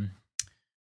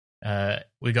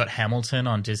 We got Hamilton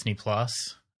on Disney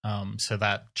Plus, so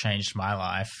that changed my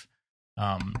life.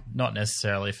 Not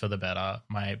necessarily for the better.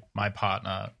 My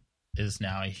partner is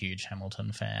now a huge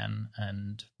Hamilton fan,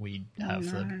 and we have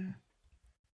the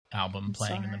album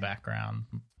playing in the background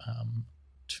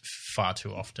far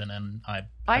too often, and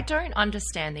I don't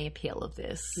understand the appeal of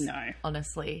this. No.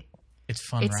 Honestly. it's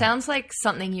fun. It right? sounds like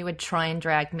something you would try and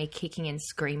drag me kicking and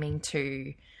screaming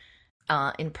to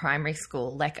in primary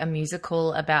school, like a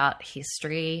musical about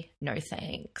history. No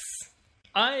thanks.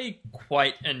 I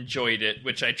quite enjoyed it,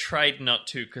 which I tried not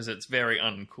to because it's very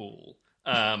uncool.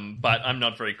 But I'm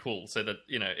not very cool, so that,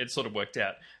 it sort of worked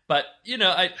out. But,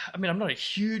 I mean, I'm not a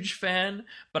huge fan,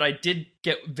 but I did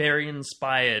get very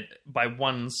inspired by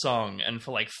one song. And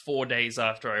for like 4 days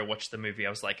after I watched the movie, I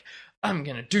was like, I'm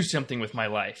going to do something with my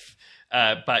life.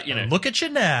 But, Look at you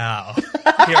now.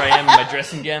 here I am in my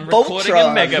dressing gown recording a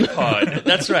Voltron. Megapod.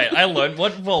 That's right. I learned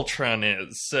what Voltron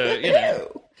is.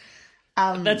 So,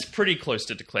 that's pretty close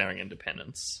to declaring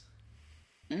independence.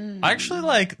 I actually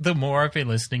like, the more I've been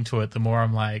listening to it, the more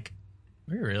I'm like,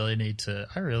 I really need to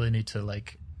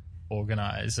like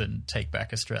organize and take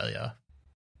back Australia.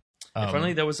 If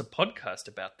only there was a podcast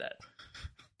about that.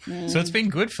 So it's been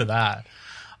good for that.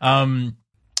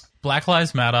 Black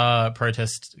Lives Matter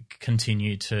protests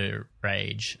continue to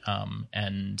rage,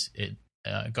 and it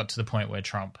got to the point where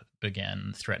Trump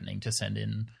began threatening to send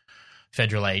in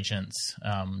federal agents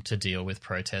to deal with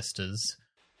protesters,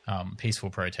 peaceful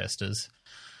protesters.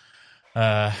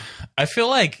 I feel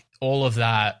like all of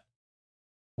that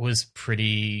was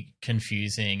pretty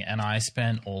confusing, and I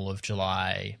spent all of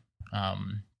July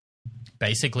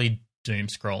basically doom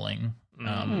scrolling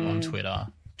on Twitter,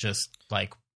 just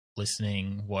like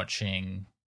listening, watching,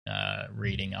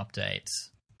 reading updates,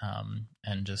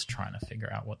 and just trying to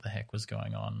figure out what the heck was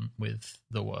going on with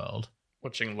the world.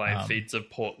 Watching live feeds of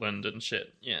Portland and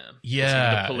shit. Yeah. Yeah.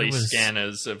 Listening to police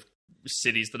scanners of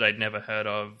cities that I'd never heard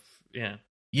of. Yeah.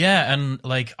 Yeah, and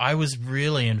like I was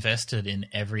really invested in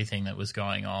everything that was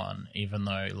going on, even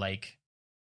though like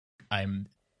I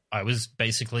was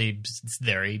basically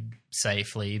very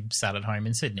safely sat at home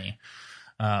in Sydney.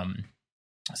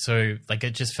 So like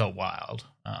it just felt wild,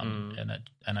 and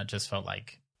it just felt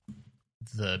like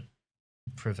the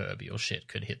proverbial shit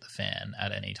could hit the fan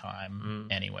at any time,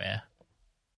 anywhere.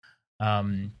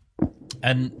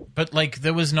 But like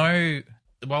there was no.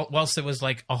 Whilst there was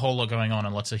like a whole lot going on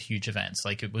and lots of huge events,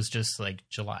 like it was just like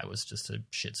July was just a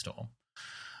shitstorm.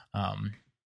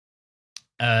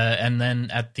 And then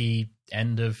at the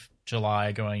end of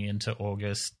July going into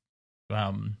August,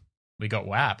 we got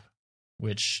WAP,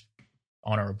 which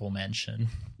honorable mention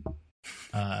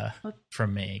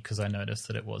from me because I noticed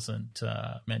that it wasn't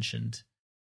mentioned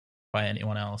by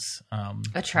anyone else.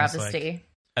 A travesty.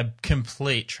 A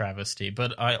complete travesty,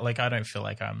 but I don't feel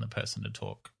like I'm the person to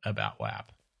talk about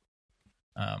WAP.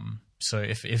 So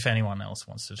if anyone else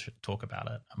wants to talk about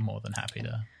it, I'm more than happy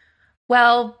to.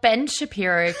 Well, Ben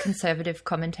Shapiro, conservative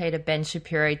commentator Ben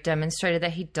Shapiro, demonstrated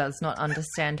that he does not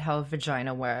understand how a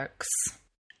vagina works.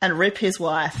 And rip his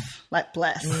wife, like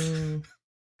bless.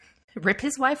 Rip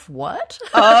his wife what?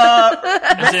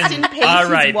 Rest in peace, his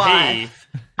R.I.P. wife.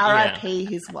 R.I.P.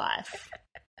 his wife.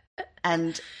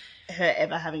 And her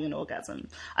ever having an orgasm.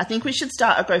 I think we should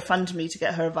start a GoFundMe to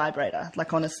get her a vibrator.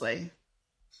 Like, honestly.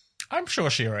 I'm sure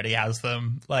she already has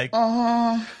them. Like,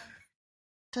 I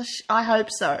hope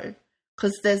so.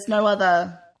 Because there's no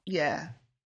other... Yeah.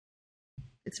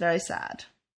 It's very sad.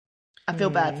 I feel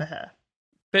bad for her.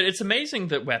 But it's amazing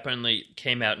that WAP only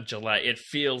came out in July. It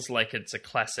feels like it's a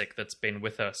classic that's been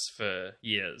with us for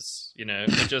years.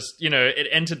 It just, it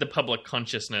entered the public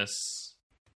consciousness.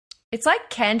 It's like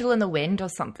Candle in the Wind or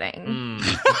something.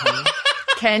 Mm-hmm.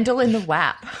 Candle in the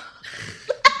WAP.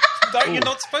 no, you're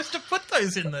not supposed to put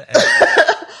those in there.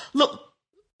 Look,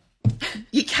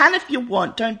 you can if you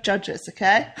want. Don't judge us,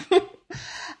 okay?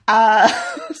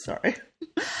 Sorry.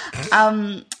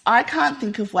 I can't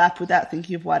think of WAP without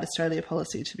thinking of White Australia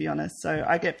policy, to be honest. So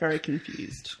I get very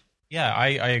confused. Yeah, I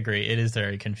agree. It is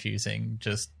very confusing.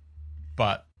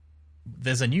 But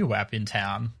there's a new WAP in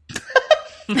town.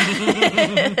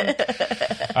 And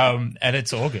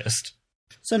it's August.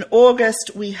 So in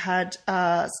August we had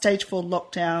stage 4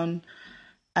 lockdown,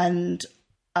 and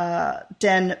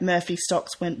Dan Murphy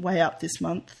stocks went way up this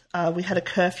month. We had a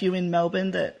curfew in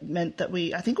Melbourne that meant that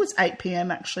I think it was 8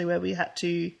 p.m. actually, where we had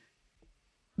to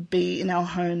be in our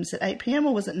homes at 8 p.m.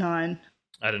 or was it 9?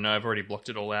 I don't know. I've already blocked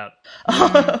it all out.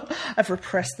 I've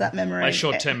repressed that memory. My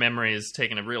short-term memory has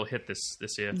taken a real hit this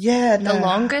year. Yeah, no. The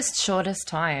longest, shortest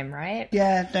time, right?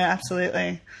 Yeah, no,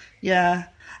 absolutely. Yeah.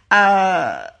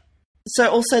 So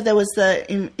also there was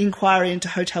the inquiry into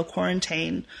hotel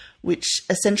quarantine, which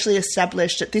essentially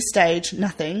established at this stage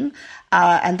nothing,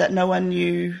 and that no one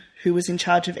knew who was in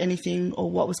charge of anything or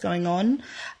what was going on.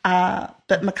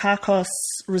 But Makakos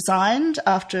resigned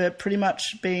after pretty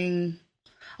much being...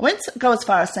 I won't go as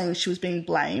far as saying she was being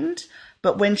blamed,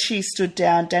 but when she stood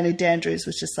down, Danny Dandrews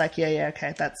was just like, yeah,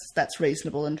 okay, that's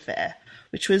reasonable and fair,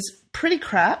 which was pretty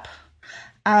crap.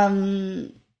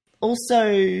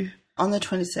 Also, on the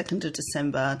 22nd of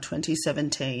December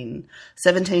 2017,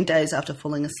 17 days after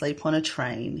falling asleep on a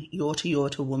train,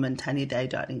 Yorta woman Tanya Day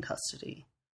died in custody.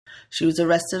 She was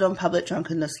arrested on public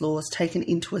drunkenness laws, taken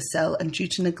into a cell, and due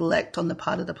to neglect on the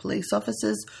part of the police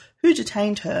officers who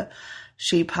detained her,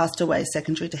 she passed away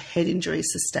secondary to head injuries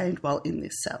sustained while in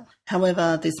this cell.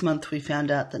 However, this month we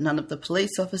found out that none of the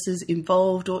police officers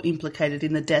involved or implicated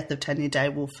in the death of Tanya Day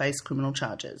will face criminal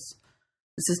charges.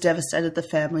 This has devastated the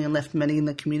family and left many in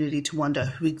the community to wonder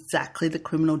who exactly the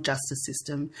criminal justice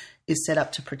system is set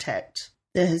up to protect.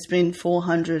 There has been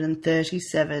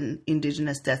 437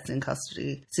 Indigenous deaths in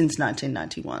custody since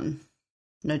 1991.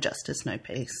 No justice, no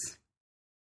peace.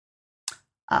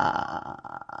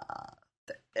 I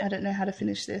don't know how to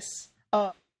finish this.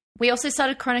 Oh. We also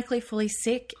started Chronically Fully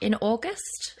Sick in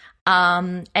August.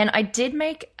 And I did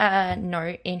make a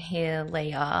note in here,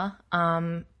 Leah,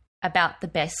 about the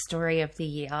best story of the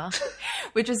year,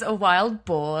 which is a wild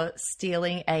boar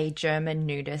stealing a German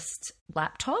nudist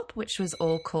laptop, which was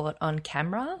all caught on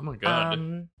camera. Oh my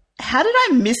God. How did I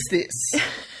miss this?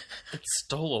 It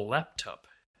stole a laptop.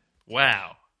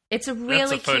 Wow. It's a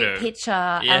really photo. cute picture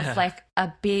of like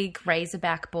a big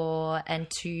razorback boar and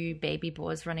two baby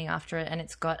boars running after it, and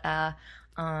it's got a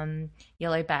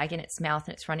yellow bag in its mouth,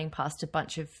 and it's running past a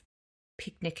bunch of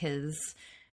picnickers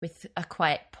with a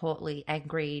quite portly,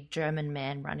 angry German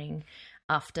man running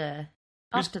after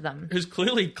them. Who's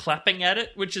clearly clapping at it,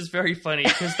 which is very funny,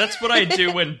 because that's what I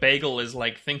do when Bagel is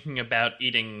like thinking about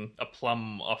eating a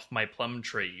plum off my plum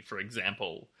tree, for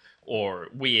example, or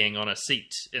weeing on a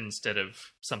seat instead of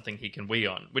something he can wee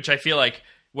on, which I feel like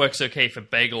works okay for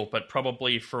Bagel, but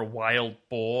probably for a wild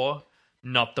boar,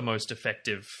 not the most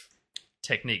effective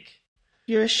technique.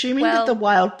 You're assuming that the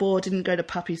wild boar didn't go to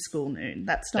puppy school, Noon.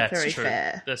 That's not very true.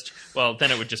 fair. That's true. Well, then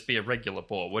it would just be a regular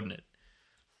boar, wouldn't it?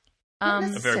 Not A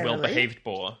very necessarily. well-behaved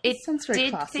boar. It sounds very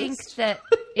did classist. think that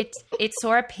it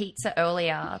saw a pizza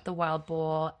earlier, the wild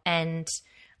boar, and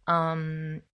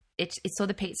it saw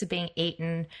the pizza being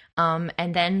eaten,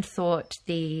 and then thought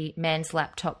the man's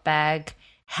laptop bag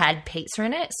had pizza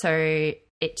in it, so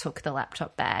it took the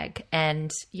laptop bag,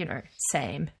 and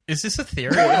same. Is this a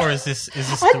theory or is this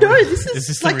I know, this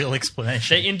is the like- real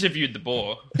explanation? They interviewed the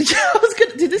boar.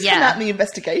 Did this come out in the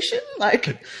investigation? Like,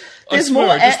 I there's swear,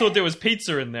 more. I just thought there was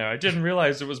pizza in there. I didn't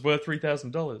realize it was worth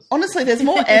 $3,000. Honestly, there's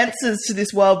more answers to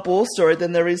this wild boar story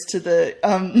than there is to the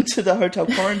hotel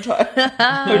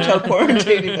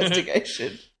quarantine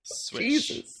investigation. Switch.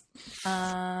 Jesus.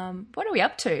 What are we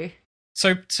up to?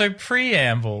 So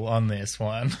preamble on this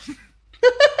one.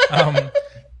 I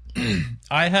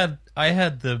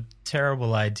had the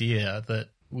terrible idea that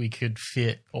we could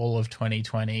fit all of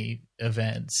 2020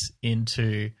 events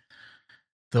into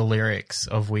the lyrics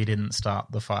of "We Didn't Start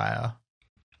the Fire."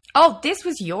 Oh, this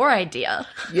was your idea.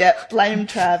 Yep, blame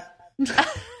Trav.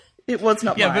 It was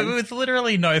not Yeah, mine. but with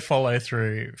literally no follow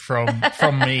through from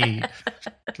me.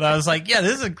 I was like, yeah,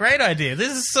 this is a great idea.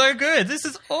 This is so good. This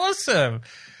is awesome.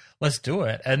 Let's do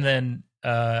it. And then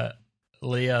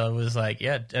Leah was like,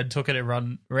 yeah, and took it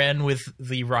and ran with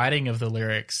the writing of the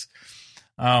lyrics.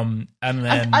 And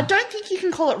then I don't think you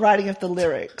can call it writing of the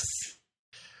lyrics.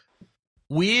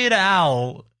 Weird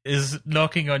Al is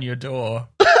knocking on your door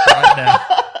right now.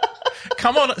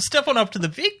 Come on, step on up to the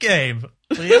big game,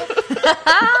 Leah.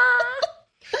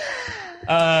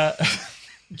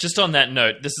 Just on that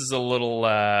note, this is a little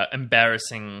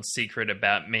embarrassing secret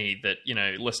about me that,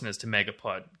 listeners to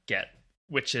Megapod get,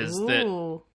 which is that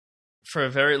Ooh. for a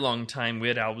very long time,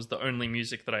 Weird Al was the only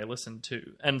music that I listened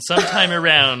to. And sometime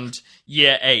around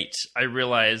year 8, I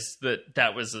realized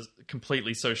that was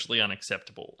completely socially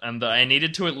unacceptable. And that I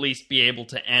needed to at least be able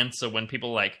to answer when people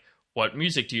are like, what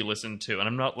music do you listen to? And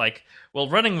I'm not like, well,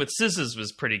 Running with Scissors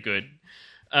was pretty good.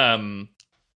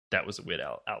 That was a Weird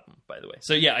Al album, by the way.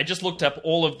 So yeah, I just looked up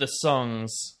all of the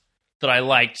songs that I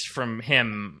liked from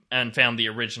him and found the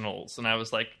originals. And I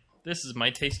was like, this is my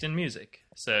taste in music.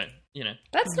 So,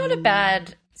 That's not a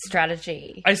bad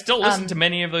strategy. I still listen to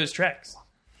many of those tracks.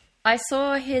 I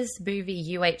saw his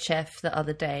movie UHF the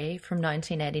other day from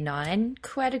 1989.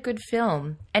 Quite a good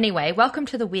film. Anyway, welcome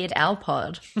to the Weird Al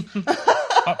pod.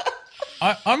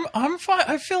 I'm fine.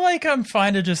 I feel like I'm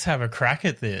fine to just have a crack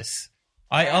at this.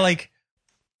 I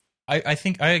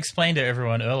think I explained to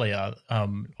everyone earlier,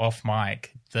 off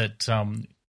mic, that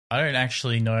I don't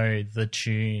actually know the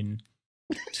tune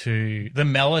to the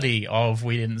melody of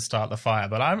 "We Didn't Start the Fire,"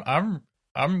 but I'm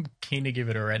keen to give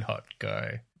it a red hot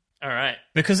go. All right.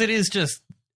 Because it is just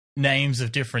names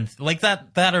of different, like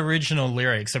that original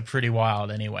lyrics are pretty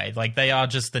wild anyway. Like they are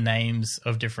just the names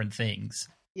of different things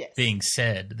being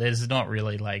said. There's not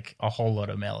really like a whole lot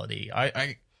of melody.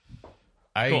 I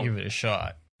Cool. give it a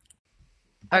shot.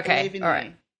 Okay, Believe in all you.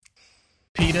 right.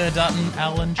 Peter Dutton,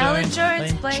 Alan Jones,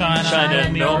 Blake China,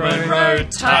 Norman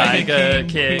Road, Tiger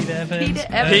King, Pete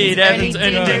Evans,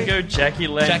 Indigo, Jackie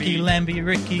Lambie,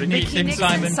 Ricky Nixon,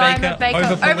 Simon Baker, Baker,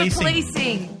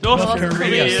 over-policing. North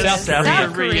Korea,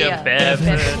 South Korea,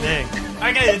 Bevening.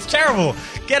 Okay, it's terrible.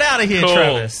 Get out of here, Cool.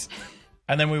 Travis.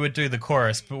 And then we would do the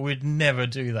chorus, but we'd never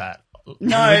do that.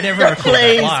 No, we would never record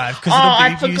please. that live because I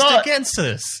it'll be used forgot. against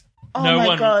us. Oh No my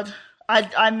one- god.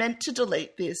 I meant to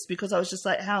delete this because I was just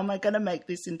like, how am I going to make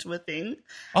this into a thing?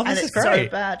 Oh, this and is it's great.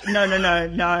 so bad.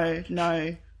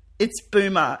 No. It's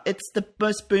boomer. It's the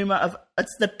most boomer of.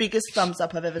 It's the biggest thumbs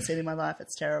up I've ever seen in my life.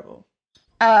 It's terrible.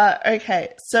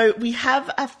 Okay, so we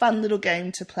have a fun little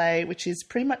game to play, which is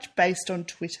pretty much based on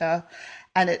Twitter,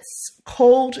 and it's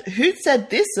called "Who Said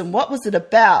This and What Was It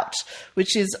About?"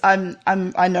 Which is I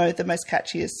know the most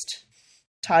catchiest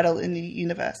title in the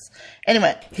universe.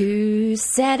 Anyway, Who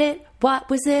said it? What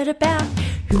was it about?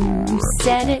 Who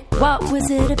said it? What was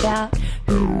it about?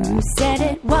 Who said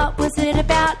it? What was it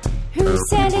about? Who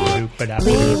said it?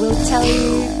 We will tell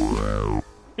you.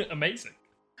 Amazing.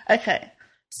 okay.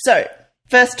 So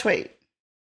first tweet.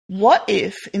 What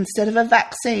if, instead of a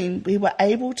vaccine, we were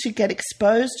able to get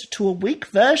exposed to a weak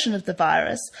version of the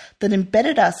virus that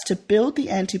embedded us to build the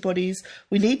antibodies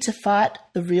we need to fight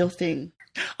the real thing?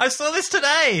 I saw this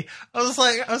today. I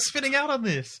was spinning out on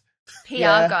this. PR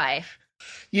Yeah. guy.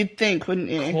 You'd think, wouldn't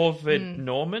you? COVID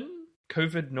Norman?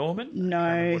 COVID Norman? I don't know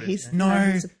No, what his he's name-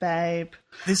 No. he's a babe.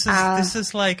 This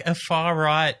is like a far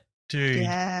right dude,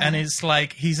 Yeah. and it's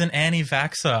like he's an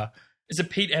anti-vaxxer. Is it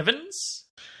Pete Evans?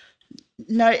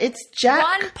 No, it's Jack.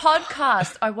 One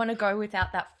podcast I want to go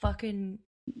without that fucking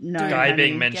No, Guy honey.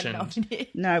 being get it mentioned. on here.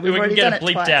 No, we've We can already get done it it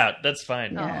bleeped twice. out. That's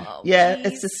fine. Yeah, Oh, yeah, jeez.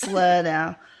 it's a slur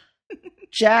now.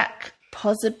 Jack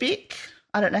Posobiec.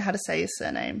 I don't know how to say his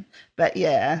surname, but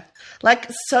yeah, like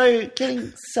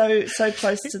getting so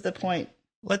close to the point.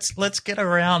 Let's get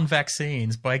around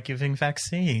vaccines by giving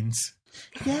vaccines.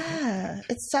 Yeah,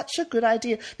 it's such a good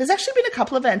idea. There's actually been a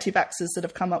couple of anti-vaxxers that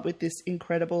have come up with this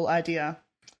incredible idea.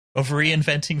 Of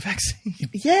reinventing vaccines.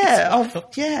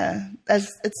 Yeah, as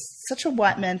it's such a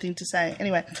white man thing to say.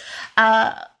 Anyway,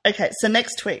 okay, so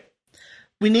next tweet.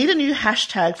 We need a new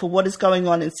hashtag for what is going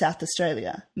on in South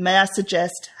Australia. May I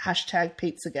suggest hashtag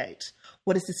Pizzagate?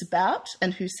 What is this about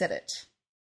and who said it?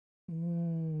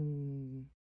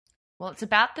 Well, it's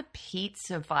about the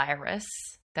pizza virus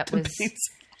that was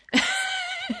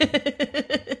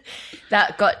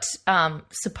that got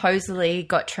supposedly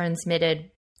got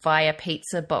transmitted via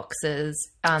pizza boxes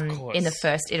course. in the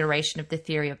first iteration of the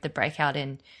theory of the breakout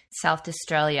in South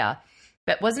Australia.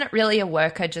 But wasn't it really a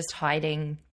worker just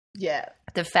hiding Yeah,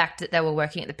 the fact that they were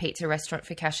working at the pizza restaurant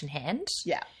for cash in hand?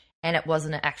 yeah. And it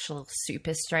wasn't an actual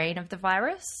super strain of the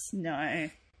virus?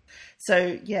 No.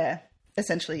 So, yeah,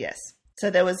 essentially, yes. So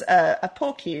there was a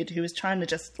poor kid who was trying to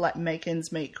just like make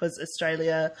ends meet because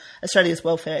Australia's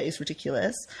welfare is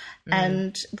ridiculous,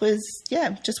 and was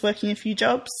just working a few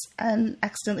jobs and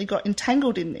accidentally got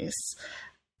entangled in this.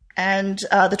 And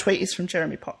the tweet is from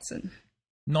Jeremy Potson.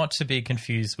 Not to be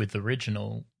confused with the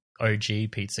original OG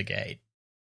Pizzagate,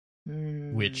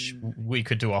 which we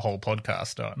could do a whole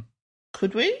podcast on.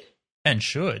 Could we? And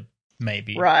should,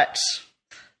 maybe. Right.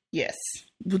 Yes.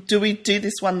 Do we do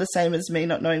this one the same as me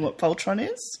not knowing what Voltron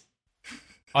is?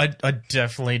 I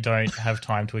definitely don't have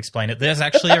time to explain it. There's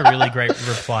actually a really great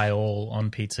reply all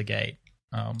on Pizzagate.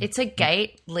 It's a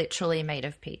gate literally made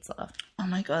of pizza. Oh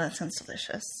my god, that sounds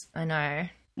delicious. I know.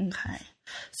 Okay.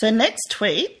 So next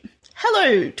tweet.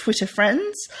 Hello, Twitter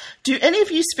friends. Do any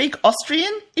of you speak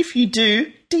Austrian? If you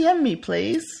do, DM me,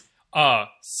 please.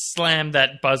 Slam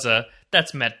that buzzer.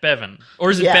 That's Matt Bevan. Or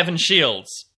is it Yeah. Bevan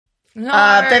Shields? No.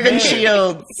 Bevan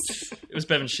Shields. It was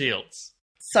Bevan Shields.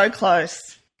 So close.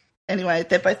 Anyway,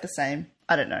 they're both the same.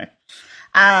 I don't know.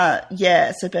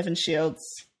 So Bevan Shields,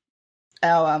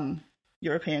 our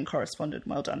European correspondent.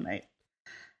 Well done, mate.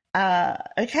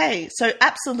 Okay, so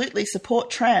absolutely support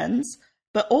trans,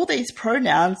 but all these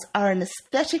pronouns are an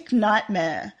aesthetic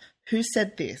nightmare. Who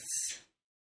said this?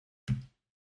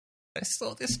 I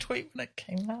saw this tweet when it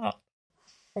came out.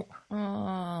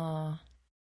 Oh,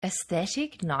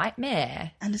 aesthetic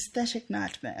nightmare. An aesthetic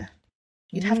nightmare.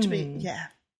 You'd have to be, yeah.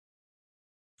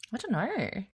 I don't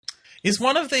know. Is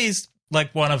one of these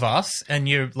like one of us and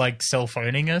you're like cell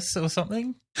phoning us or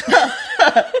something?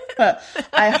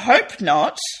 I hope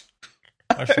not.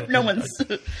 I should- No one's.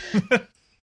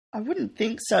 I wouldn't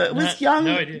think so. It was young.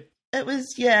 No idea. It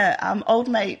was, old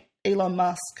mate Elon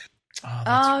Musk.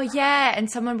 Oh, yeah. And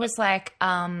someone was like,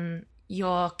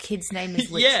 your kid's name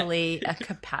is literally a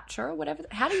Cleopatra or whatever.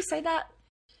 How do you say that?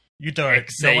 You don't.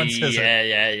 No one says it.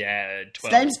 Yeah.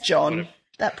 His name's John.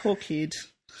 That poor kid.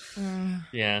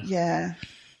 Yeah. Yeah.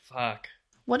 Fuck.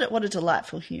 What a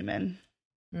delightful human.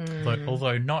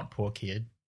 Although not poor kid,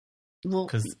 Well,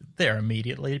 because they're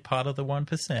immediately part of the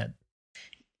 1%.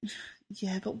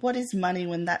 yeah, but what is money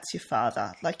when that's your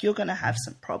father? Like, you're going to have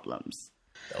some problems.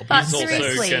 But He's also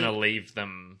seriously, going to leave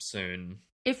them soon.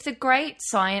 if the great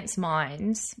science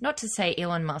minds, not to say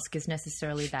Elon Musk is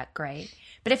necessarily that great,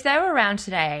 but if they were around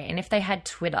today and if they had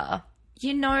Twitter,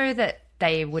 you know that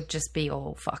they would just be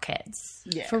all fuckheads.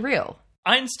 Yeah. For real.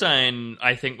 Einstein,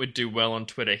 I think, would do well on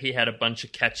Twitter. He had a bunch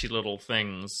of catchy little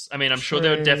things. I mean, I'm sure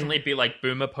there would True. definitely be like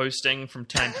boomer posting from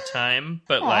time to time,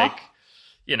 but Aw. like,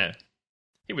 you know,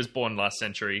 he was born last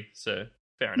century, so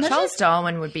fair enough. Charles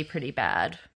Darwin would be pretty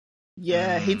bad.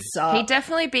 Yeah, he'd suck. He'd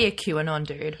definitely be a QAnon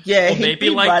dude. Yeah, Or he'd maybe be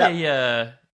like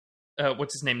right up.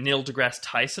 what's his name, Neil deGrasse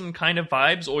Tyson kind of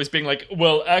vibes, always being like,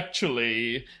 well,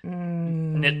 actually,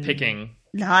 nitpicking.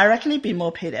 No, I reckon he'd be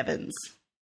more Pete Evans.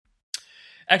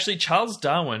 Actually, Charles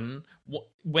Darwin,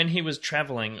 when he was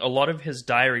traveling, a lot of his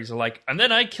diaries are like, and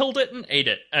then I killed it and ate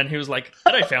it. And he was like,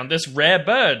 and I found this rare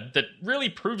bird that really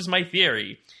proves my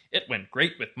theory. It went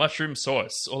great with mushroom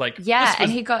sauce. Or like, Yeah, this was-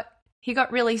 and he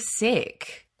got really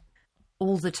sick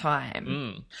all the time.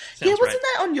 Sounds Yeah, wasn't right.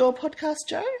 that on your podcast,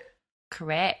 Joe?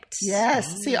 Correct.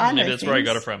 Yes. See, I know Maybe that's where I things.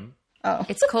 got it from. Oh.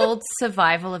 It's called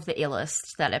Survival of the Illest,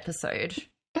 that episode.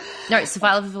 No,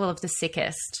 Survival of the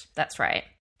Sickest. That's right.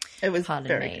 It was Pardon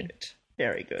very me. good.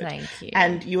 Very good. Thank you.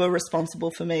 And you were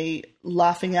responsible for me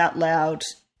laughing out loud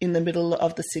in the middle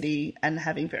of the city and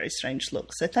having very strange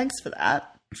looks. So thanks for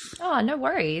that. Oh, no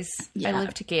worries. Yeah. I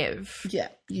live to give. Yeah,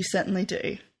 you certainly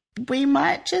do. We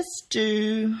might just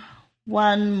do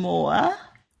one more.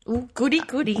 Ooh, goody.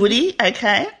 Woody,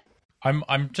 okay.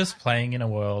 I'm just playing in a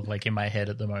world like in my head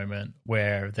at the moment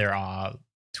where there are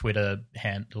Twitter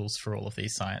handles for all of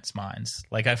these science minds.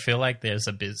 Like I feel like there's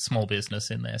a small business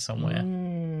in there somewhere.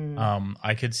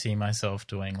 I could see myself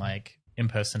doing like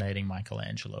impersonating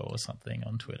Michelangelo or something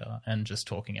on Twitter and just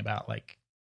talking about like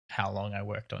how long I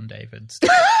worked on David's.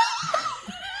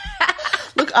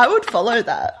 Look, I would follow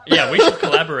that. Yeah, we should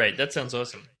collaborate. That sounds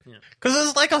awesome. Yeah. Because it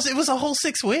was like it was a whole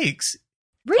 6 weeks.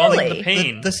 Really? Like the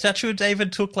pain. The Statue of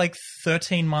David took like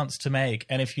 13 months to make,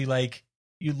 and if you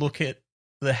look at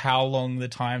how long the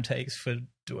time takes for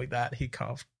doing that, he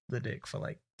carved the dick for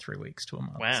like 3 weeks to a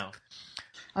month. Wow.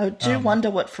 I do wonder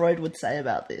what Freud would say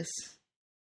about this.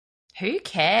 Who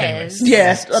cares? Anyways.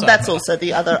 Yeah, Sorry. that's also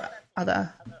the other.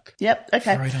 Yep,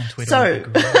 okay. Freud on Twitter So,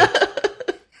 would be great.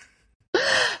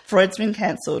 Freud's been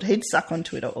cancelled. He'd suck on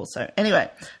Twitter also. Anyway,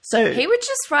 so He would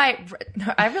just write...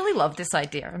 No, I really love this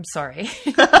idea. I'm sorry.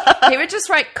 He would just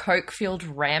write coke-fueled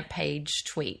rampage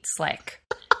tweets. Like,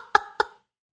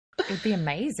 it would be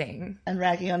amazing. and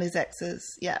ragging on his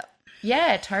exes. Yeah.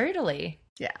 Yeah, totally.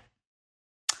 Yeah.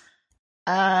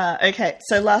 Okay,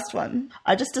 so last one.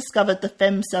 I just discovered the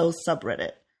FemCells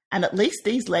subreddit, and at least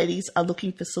these ladies are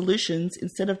looking for solutions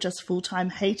instead of just full-time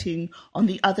hating on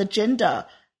the other gender.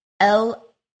 LMAOOOO.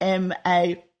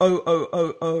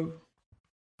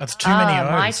 That's too many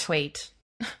O's. My tweet.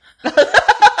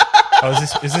 Oh,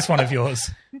 is this one of yours?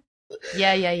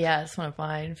 Yeah. It's one of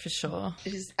mine, for sure.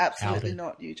 It is absolutely Outed.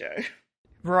 not you, Joe.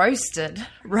 Roasted.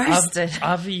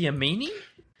 Avi Yamini?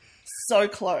 So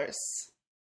close,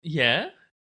 Yeah.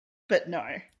 but no.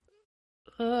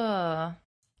 Ugh.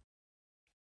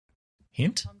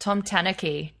 Hint? Tom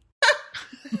Tanuki.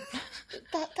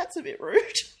 That's a bit rude.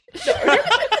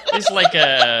 It's like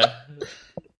the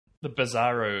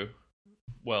Bizarro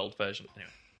world version.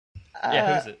 Anyway.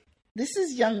 Yeah, who's it? This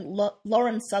is young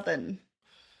Lauren Southern,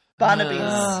 Barnaby's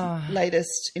Ah.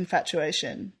 latest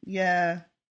infatuation. Yeah.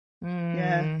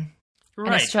 Yeah. An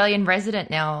Right. Australian resident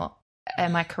now.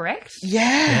 Am I correct? Yeah.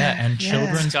 Yeah, and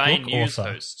children's Sky book News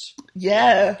author. host.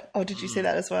 Yeah. Oh, did you see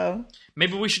that as well?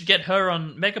 Maybe we should get her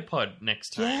on Megapod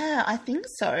next time. Yeah, I think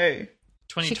so.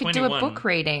 She 2021. could do a book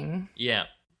reading. Yeah.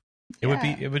 It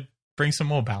would bring some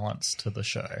more balance to the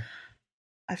show.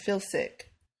 I feel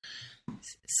sick.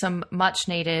 Some much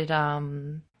needed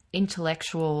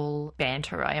intellectual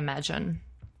banter, I imagine.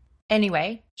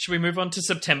 Anyway, Should we move on to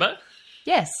September?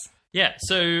 yes. Yeah,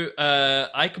 so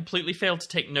I completely failed to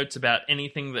take notes about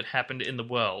anything that happened in the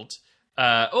world.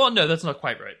 No, that's not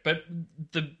quite right. But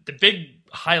the big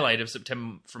highlight of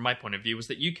September, from my point of view, was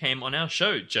that you came on our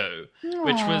show, Joe,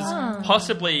 which was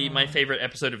possibly my favorite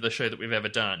episode of the show that we've ever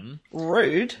done.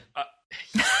 Rude.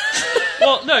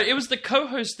 Well, no, it was the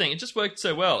co-host thing. It just worked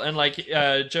so well, and like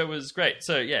Joe was great.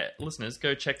 So yeah, listeners,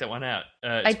 go check that one out.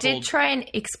 I did try and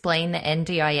explain the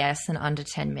NDIS in under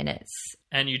 10 minutes.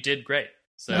 And you did great.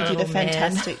 So You did a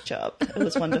fantastic job. It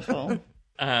was wonderful.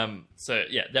 So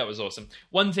yeah, that was awesome.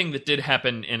 One thing that did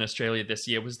happen in Australia this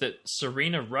year was that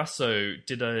Serena Russo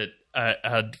did a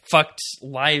fucked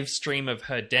live stream of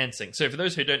her dancing. So for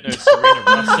those who don't know, Serena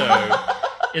Russo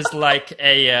is like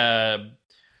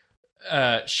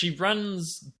she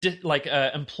runs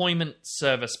employment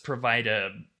service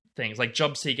provider things like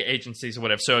job seeker agencies or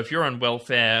whatever. So if you're on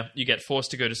welfare, you get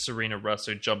forced to go to Serena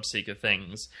Russo job seeker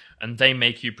things, and they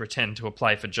make you pretend to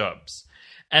apply for jobs.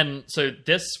 And so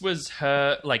this was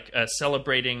her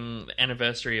celebrating the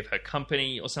anniversary of her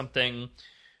company or something.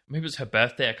 Maybe it was her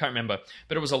birthday, I can't remember.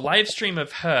 But it was a live stream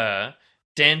of her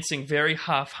dancing very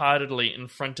half-heartedly in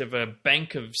front of a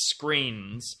bank of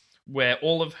screens where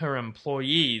all of her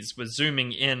employees were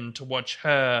zooming in to watch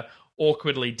her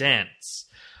awkwardly dance.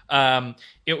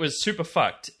 It was super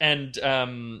fucked. And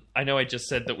I know I just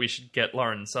said that we should get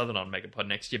Lauren Southern on Megapod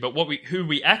next year, but who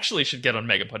we actually should get on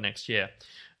Megapod next year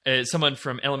is someone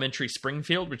from Elementary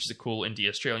Springfield, which is a cool indie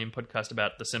Australian podcast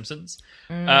about The Simpsons.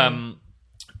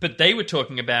 But they were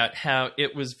talking about how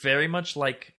it was very much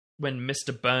like when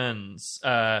Mr. Burns,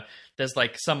 there's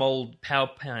like some old power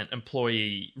plant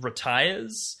employee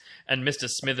retires, and Mr.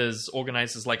 Smithers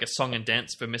organizes like a song and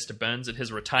dance for Mr. Burns at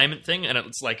his retirement thing, and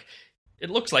it's like, it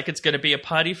looks like it's going to be a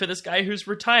party for this guy who's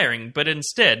retiring, but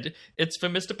instead it's for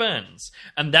Mr. Burns.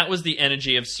 And that was the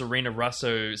energy of Serena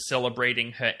Russo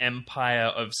celebrating her empire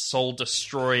of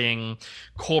soul-destroying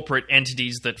corporate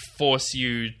entities that force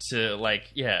you to,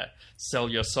 sell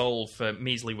your soul for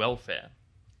measly welfare.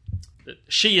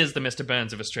 She is the Mr.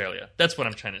 Burns of Australia. That's what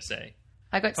I'm trying to say.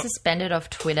 I got suspended off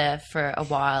Twitter for a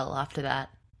while after that.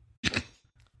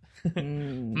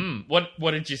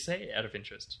 What did you say out of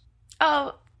interest?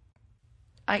 Oh,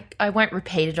 I won't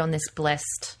repeat it on this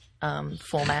blessed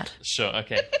format. Sure,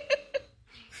 okay.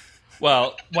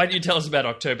 Well, why don't you tell us about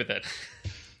October then?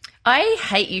 I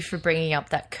hate you for bringing up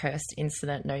that cursed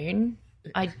incident, Noon.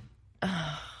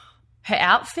 Her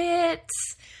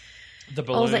outfits, the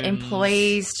balloons, all the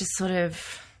employees, just sort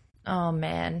of, oh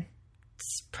man.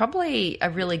 It's probably a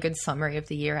really good summary of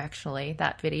the year, actually,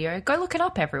 that video. Go look it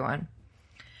up, everyone.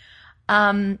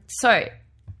 So,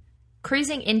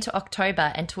 cruising into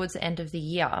October and towards the end of the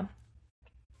year,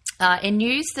 in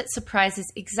news that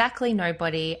surprises exactly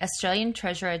nobody, Australian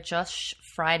Treasurer Josh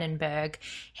Frydenberg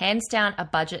hands down a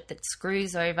budget that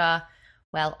screws over,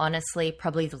 well, honestly,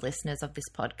 probably the listeners of this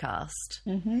podcast.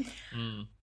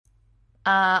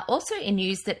 Also in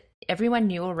news that everyone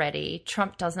knew already,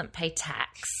 Trump doesn't pay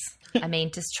tax. I mean,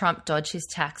 does Trump dodge his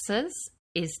taxes?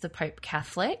 Is the Pope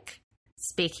Catholic?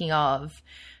 Speaking of,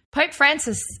 Pope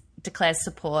Francis declares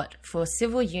support for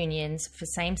civil unions for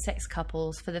same-sex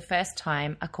couples for the first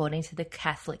time, according to the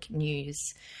Catholic News.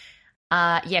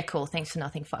 Yeah, cool. Thanks for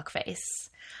nothing, fuckface.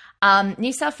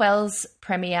 New South Wales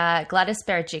Premier Gladys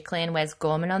Berejiklian wears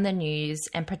Gorman on the news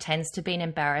and pretends to be an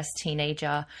embarrassed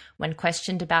teenager when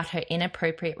questioned about her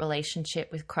inappropriate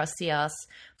relationship with cross-the-arse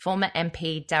former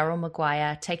MP Daryl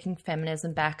Maguire, taking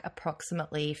feminism back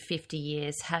approximately 50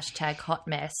 years, #hot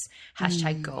mess,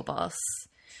 #girlboss.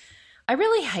 I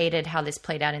really hated how this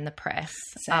played out in the press.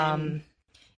 Same.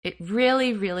 It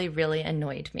really, really, really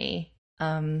annoyed me.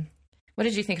 What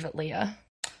did you think of it, Leah?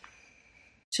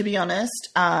 To be honest,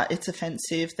 it's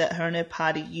offensive that her and her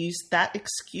party used that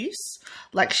excuse.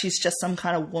 Like she's just some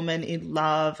kind of woman in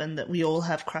love and that we all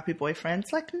have crappy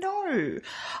boyfriends. Like, no.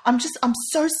 I'm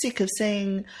so sick of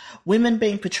seeing women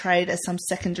being portrayed as some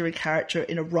secondary character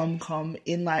in a rom-com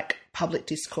in like public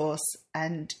discourse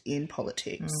and in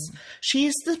politics. She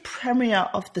is the premier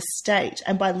of the state.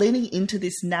 And by leaning into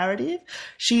this narrative,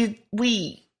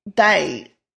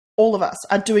 all of us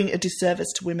are doing a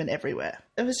disservice to women everywhere.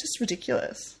 It was just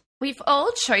ridiculous. We've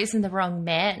all chosen the wrong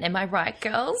man. Am I right,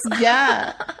 girls?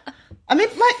 Yeah. I mean,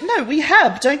 no, we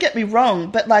have. Don't get me wrong,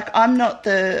 but I'm not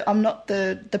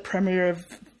the premier of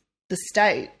the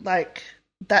state. Like,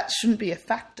 that shouldn't be a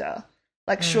factor.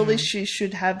 Like, surely she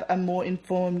should have a more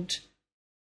informed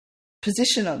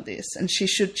position on this, and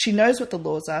she knows what the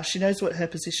laws are. She knows what her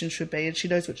position should be, and she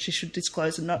knows what she should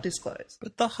disclose and not disclose.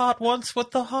 But the heart wants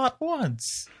what the heart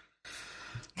wants.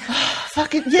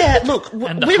 Fucking yeah! Look,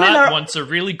 and the heart wants a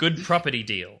really good property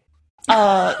deal.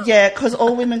 Yeah, because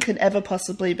all women can ever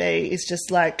possibly be is just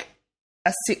like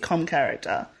a sitcom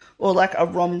character or like a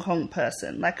rom-com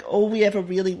person. Like all we ever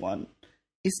really want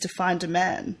is to find a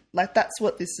man. Like that's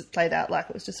what this played out like.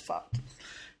 It was just fucked.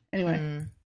 Anyway,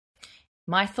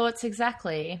 my thoughts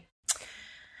exactly.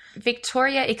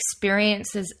 Victoria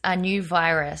experiences a new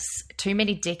virus, too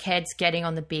many dickheads getting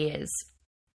on the beers,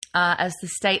 as the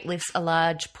state lifts a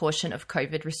large portion of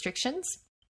COVID restrictions.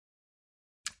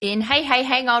 In Hey,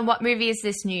 Hang On, What Movie Is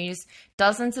This News?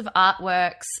 Dozens of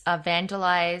artworks are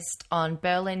vandalized on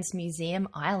Berlin's Museum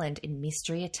Island in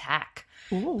mystery attack.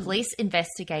 Ooh. Police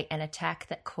investigate an attack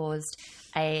that caused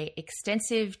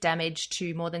extensive damage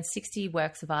to more than 60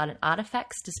 works of art and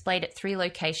artifacts displayed at 3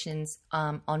 locations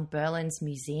on Berlin's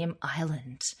Museum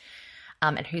Island,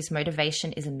 and whose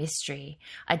motivation is a mystery.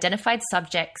 Identified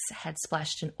subjects had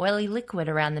splashed an oily liquid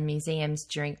around the museums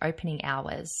during opening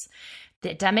hours.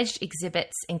 The damaged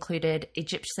exhibits included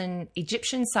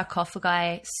Egyptian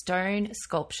sarcophagi, stone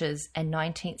sculptures, and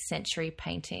 19th century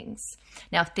paintings.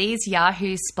 Now, if these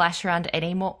yahoos splash around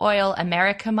any more oil,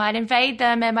 America might invade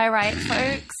them. Am I right,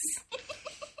 folks?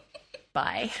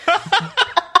 Bye.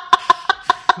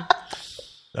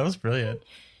 That was brilliant.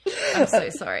 I'm so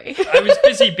sorry. I was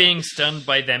busy being stunned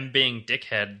by them being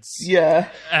dickheads. Yeah.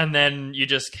 And then you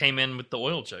just came in with the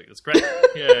oil joke. That's great.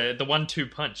 Yeah, the 1-2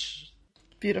 punch.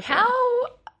 Beautiful.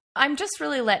 I'm just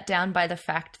really let down by the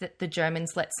fact that the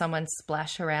Germans let someone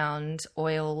splash around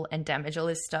oil and damage all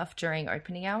this stuff during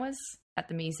opening hours at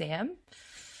the museum.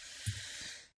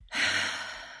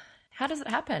 How does it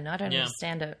happen? I don't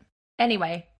understand it.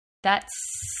 Anyway, that's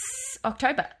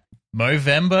October.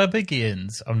 Movember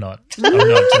begins. I'm not doing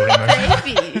Movember.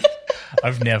 Baby.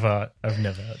 I've never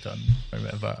done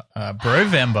Movember.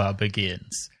 Brovember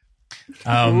begins.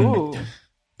 Ooh.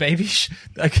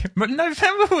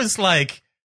 November was like,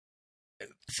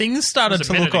 things started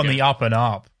to look on the up and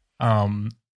up.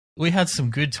 We had some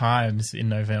good times in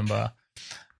November,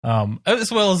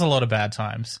 as well as a lot of bad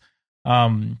times.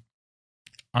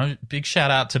 Big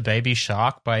shout out to Baby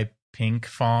Shark by Pink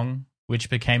Fong, which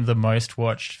became the most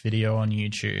watched video on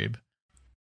YouTube.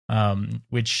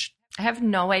 Which I have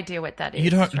no idea what that is. you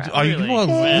don't. Right? Are you? Really? Well,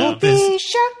 Wow. look, there's- Baby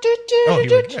shark, do do Oh, do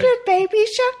here we do go. do, baby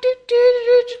shark, do do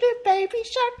do do, baby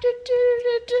shark, do do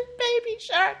do do, baby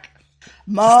shark.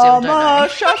 don't know. Mama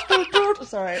shark, do do.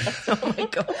 Sorry. Oh my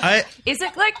god! Is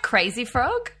it like Crazy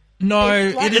Frog? no,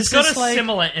 It's like- it is It's got just a like,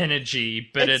 similar energy,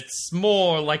 but it's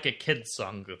more like a kid's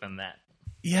song than that.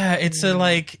 yeah, it's a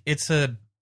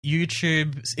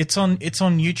YouTube. It's on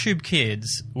YouTube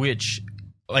Kids, which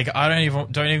like I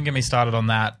don't even get me started on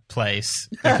that place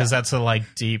because that's a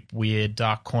like deep, weird,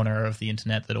 dark corner of the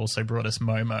internet that also brought us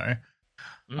Momo,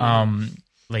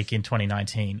 like in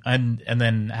 2019, and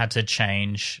then had to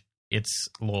change its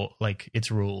law, like its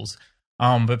rules.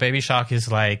 But Baby Shark is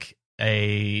like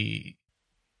a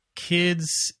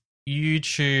kids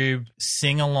YouTube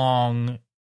sing along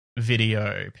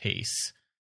video piece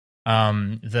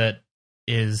that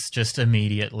is just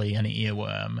immediately an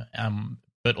earworm,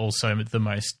 but also the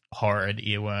most horrid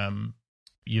earworm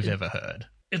you've ever heard.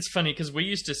 It's funny because we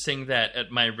used to sing that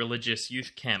at my religious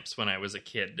youth camps when I was a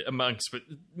kid, amongst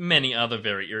many other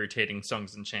very irritating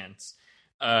songs and chants.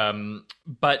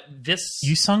 But this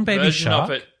You sung Baby version Shark?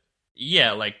 of it,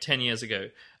 yeah, like 10 years ago.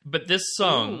 But this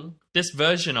song, this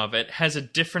version of it, has a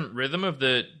different rhythm of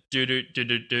the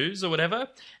do-do-do-do-do's or whatever,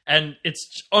 and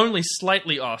it's only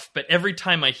slightly off, but every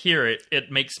time I hear it,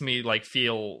 it makes me, like,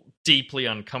 feel deeply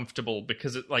uncomfortable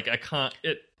because it, like, I can't...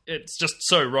 It's just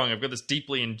so wrong. I've got this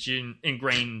deeply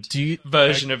ingrained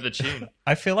version of the tune.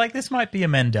 I feel like this might be a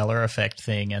Mandela effect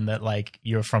thing, and that like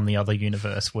you're from the other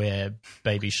universe where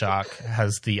Baby Shark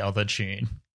has the other tune.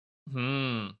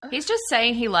 He's just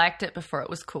saying he liked it before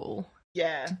it was cool.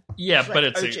 Yeah. Yeah, but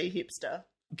like it's... OG hipster.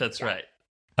 That's right.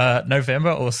 November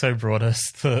also brought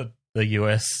us the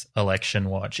US election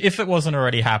watch, if it wasn't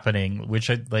already happening, which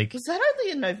I like. Was that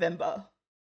only in November?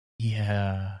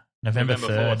 Yeah, November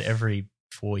 3rd 4th. every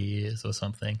 4 years or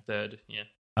something. 3rd, yeah.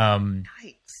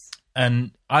 Nice.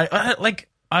 And I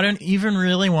don't even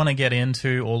really want to get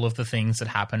into all of the things that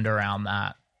happened around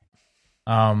that.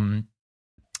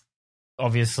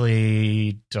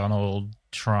 Obviously Donald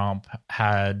Trump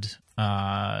had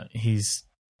his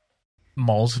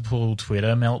multiple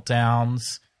Twitter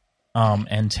meltdowns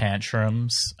and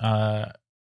tantrums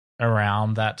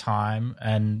around that time,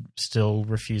 and still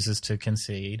refuses to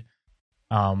concede,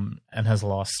 and has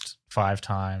lost 5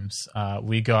 times.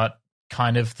 We got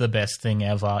kind of the best thing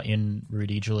ever in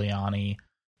Rudy Giuliani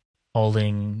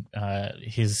holding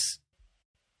his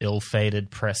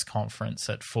ill-fated press conference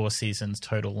at Four Seasons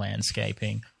Total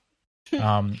Landscaping.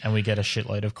 And we get a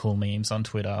shitload of cool memes on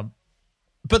Twitter.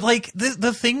 But like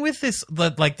the thing with this,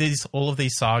 like all of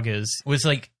these sagas was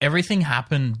like everything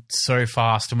happened so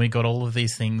fast, and we got all of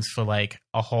these things for like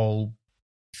a whole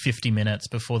 50 minutes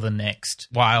before the next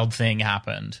wild thing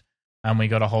happened, and we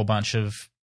got a whole bunch of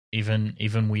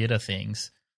even weirder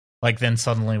things. Like then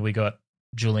suddenly we got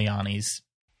Giuliani's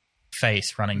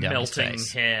face running down his Melting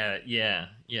face. hair. Yeah.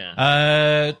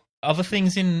 Other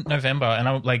things in November,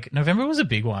 and November was a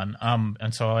big one.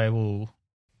 And so I will,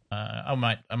 I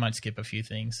might skip a few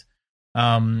things.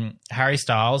 Harry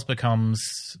Styles becomes.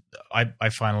 I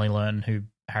finally learn who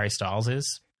Harry Styles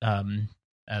is.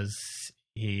 As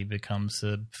he becomes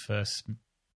the first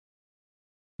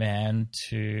man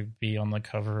to be on the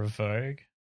cover of Vogue.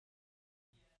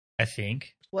 I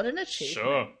think. What an achievement.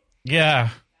 Sure. Yeah.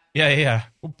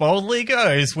 Boldly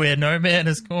goes where no man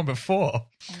has gone before.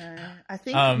 I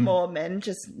think more men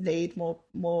just need more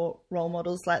role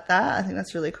models like that. I think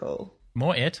that's really cool.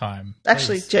 More airtime.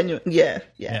 Actually, please. genuine. Yeah.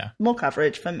 More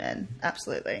coverage for men.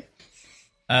 Absolutely.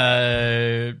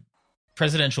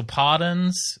 Presidential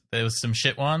pardons. There was some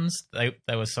shit ones. They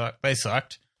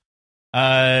sucked.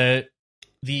 The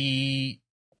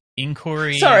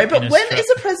inquiry. Sorry, but when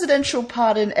is a presidential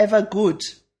pardon ever good?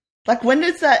 Like, when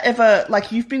is that ever,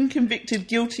 like, you've been convicted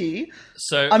guilty,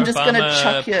 So I'm Obama just going to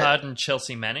chuck you. pardoned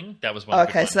Chelsea Manning. That was one.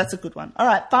 Okay, so that's a good one. All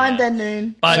right, fine then,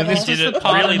 Noon. But So he this did was it the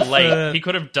pardon really late. for- He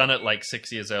could have done it like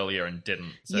 6 years earlier and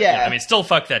didn't. So, Yeah. I mean, still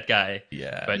fuck that guy.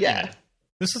 Yeah. But Yeah.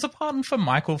 This was a pardon for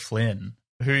Michael Flynn,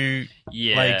 who,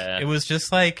 Yeah. like, it was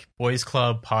just like Boys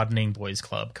Club pardoning Boys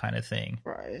Club kind of thing.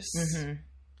 Gross.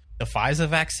 The Pfizer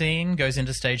vaccine goes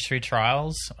into stage 3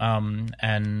 trials,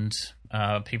 and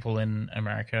people in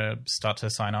America start to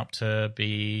sign up to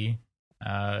be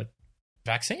have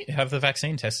the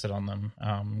vaccine tested on them,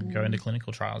 go into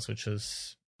clinical trials, which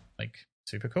is like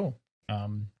super cool.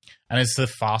 And it's the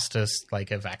fastest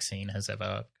like a vaccine has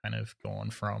ever kind of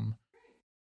gone from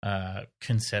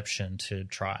conception to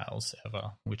trials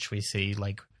ever, which we see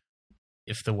like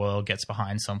if the world gets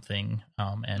behind something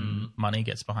and money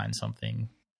gets behind something,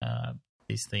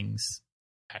 these things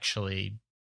actually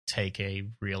take a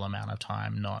real amount of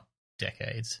time, not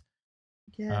decades.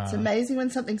 Yeah, it's amazing when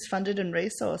something's funded and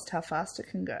resourced how fast it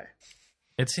can go.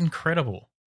 It's incredible.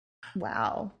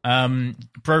 Wow.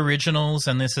 Bro Originals,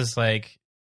 and this is like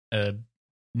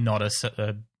not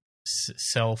a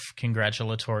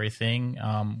self-congratulatory thing.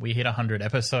 We hit 100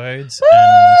 episodes,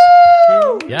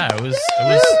 and yeah, it was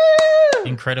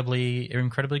incredibly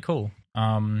cool.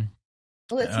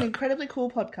 Well, it's an incredibly cool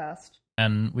podcast.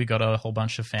 And we got a whole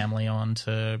bunch of family on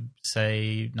to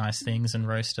say nice things and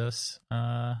roast us,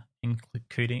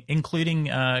 including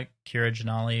Kira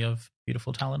Janali of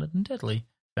Beautiful, Talented and Deadly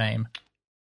fame.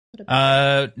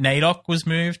 NAIDOC was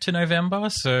moved to November,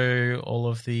 so all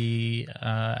of the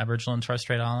Aboriginal and Torres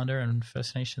Strait Islander and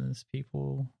First Nations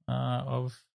people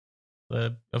of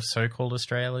so-called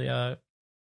Australia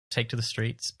take to the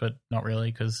streets, but not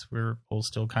really, because we're all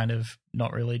still kind of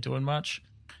not really doing much.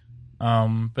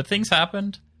 But things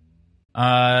happened.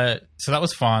 So that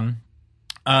was fun.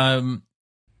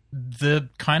 The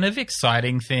kind of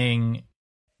exciting thing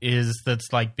is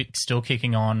that's like still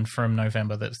kicking on from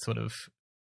November that sort of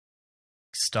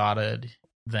started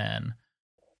then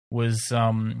was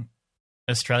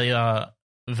Australia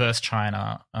versus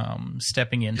China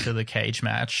stepping into the cage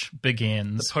match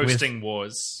begins. The posting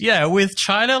wars. Yeah, with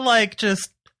China like just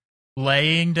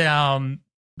laying down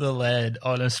the lead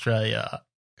on Australia.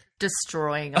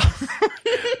 Destroying us.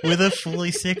 With a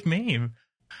fully sick meme,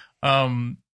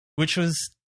 which was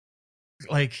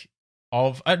like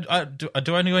of.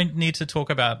 Do I need to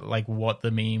talk about like what the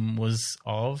meme was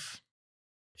of?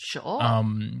 Sure.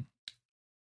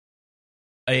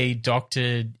 A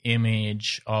doctored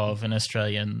image of an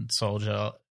Australian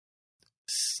soldier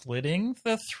slitting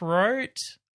the throat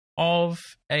of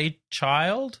a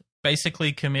child,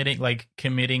 basically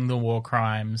committing the war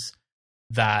crimes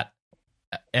that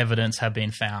evidence have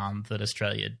been found that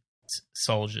Australian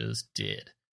soldiers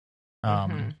did.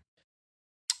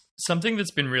 Something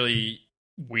that's been really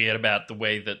weird about the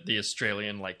way that the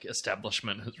Australian like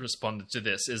establishment has responded to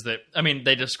this is that, I mean,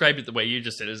 they described it the way you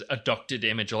just did, as a doctored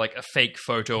image or like a fake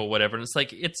photo or whatever, and it's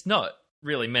like it's not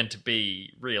really meant to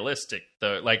be realistic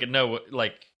though. Like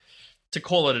to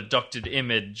call it a doctored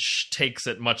image takes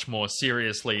it much more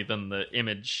seriously than the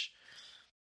image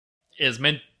is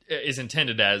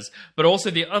intended as. But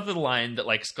also the other line that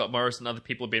like Scott Morris and other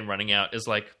people have been running out is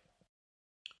like,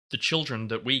 the children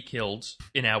that we killed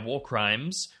in our war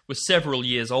crimes were several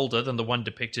years older than the one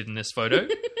depicted in this photo.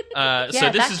 So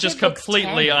this is just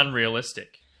completely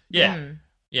unrealistic. Yeah.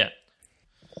 Yeah.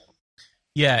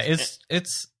 Yeah, it's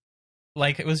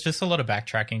like it was just a lot of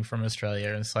backtracking from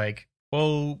Australia. It's like,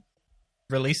 well,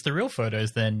 release the real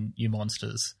photos then, you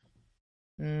monsters.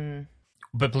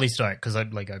 But please don't, because I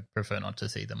prefer not to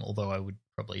see them, although I would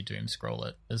probably doom scroll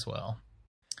it as well.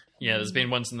 Yeah, there's been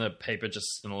ones in the paper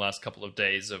just in the last couple of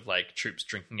days of like troops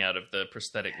drinking out of the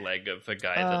prosthetic leg of a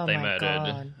guy that they my murdered.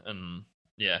 God. And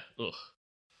yeah, ugh.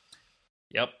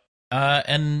 Yep.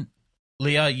 And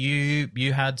Leah,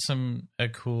 you had a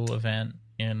cool event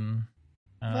in.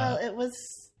 Well, it was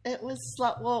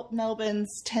Slutwalk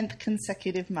Melbourne's 10th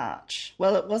consecutive march.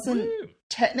 Well, it wasn't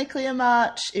technically a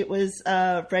march. It was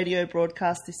a radio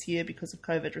broadcast this year because of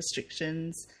COVID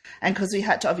restrictions and because we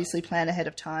had to obviously plan ahead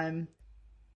of time.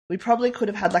 We probably could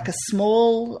have had like a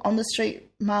small on the street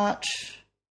march,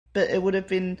 but it would have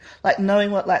been like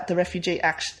knowing what like the Refugee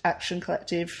Action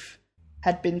Collective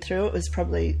had been through. It was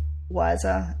probably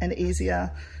wiser and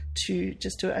easier to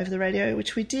just do it over the radio,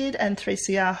 which we did. And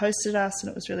 3CR hosted us, and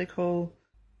it was really cool.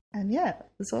 And yeah, it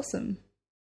was awesome.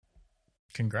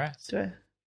 Congrats.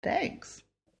 Thanks.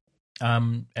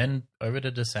 And over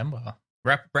to December,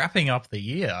 wrapping up the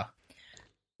year.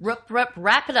 Wrap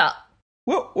it up.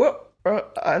 Whoop.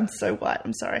 I'm so white.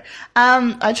 I'm sorry.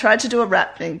 I tried to do a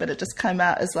rap thing, but it just came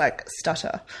out as like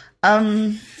stutter.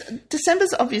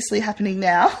 December's obviously happening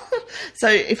now. So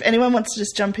if anyone wants to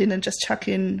just jump in and just chuck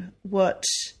in what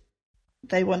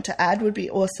they want to add would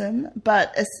be awesome.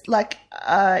 But it's like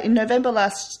in November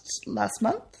last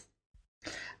month,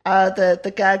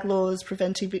 the gag laws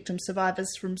preventing victim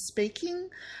survivors from speaking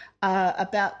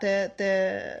about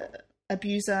their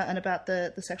abuser and about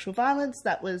the sexual violence.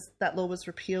 That law was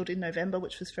repealed in November,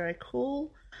 which was very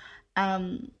cool.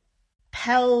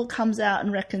 Pell comes out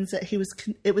and reckons that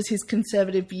it was his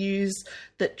conservative views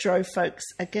that drove folks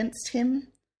against him.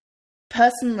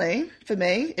 Personally, for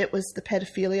me, it was the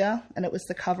pedophilia and it was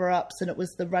the cover-ups and it was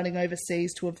the running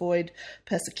overseas to avoid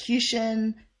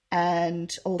persecution and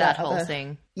all that whole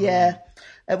thing. Yeah,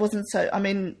 it wasn't so. I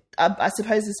mean, I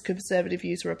suppose his conservative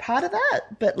views were a part of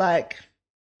that, but like,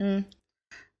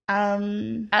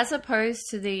 as opposed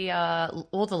to the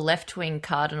all the left-wing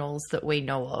cardinals that we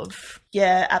know of.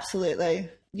 Yeah, absolutely.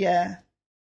 Yeah.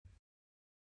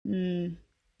 I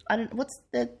don't. What's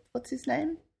his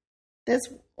name?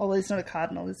 He's not a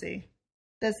cardinal, is he?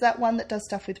 There's that one that does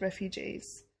stuff with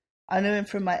refugees. I know him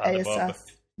from my Father ASS. Bob.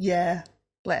 Yeah,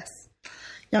 bless.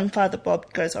 Young Father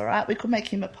Bob goes all right. We could make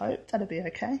him a pope. That'd be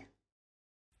okay.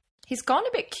 He's gone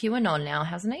a bit QAnon now,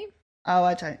 hasn't he? Oh,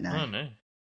 I don't know. I don't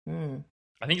know.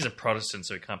 I think he's a Protestant,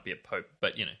 so he can't be a pope.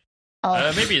 But you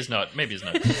know, maybe he's not. Maybe he's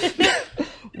not.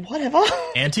 Whatever.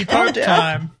 Anti-pope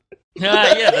time.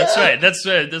 Yeah, that's right. That's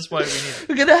why we need.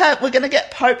 We're gonna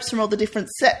get popes from all the different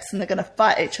sects, and they're gonna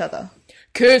fight each other.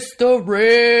 Kiss the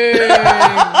ring.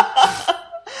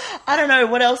 I don't know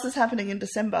what else is happening in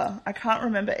December. I can't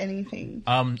remember anything.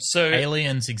 So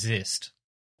aliens exist.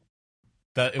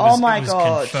 That it Oh was, my it was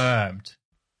God. confirmed.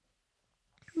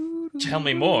 Tell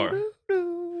me more.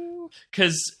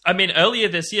 Because, I mean, earlier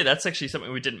this year, that's actually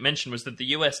something we didn't mention, was that the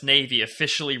US Navy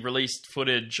officially released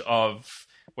footage of,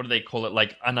 what do they call it,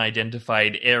 like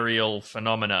unidentified aerial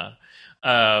phenomena.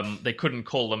 They couldn't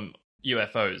call them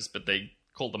UFOs, but they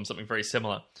called them something very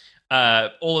similar.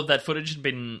 All of that footage had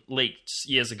been leaked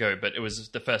years ago, but it was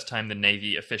the first time the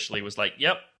Navy officially was like,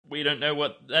 yep, we don't know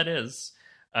what that is.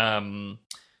 And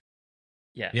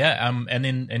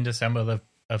in December,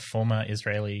 a former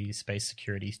Israeli space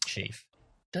security chief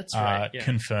That's right.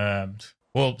 confirmed,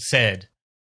 said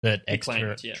that He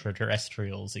claimed,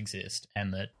 extraterrestrials exist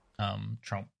and that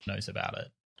Trump knows about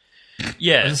it.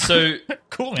 Yeah, so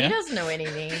Cool, He man. doesn't know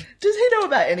anything. Does he know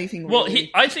about anything? well,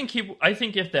 Really? I think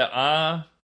if there are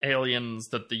aliens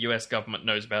that the US government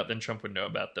knows about, then Trump would know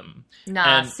about them.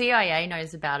 Nah, And- CIA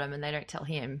knows about him and they don't tell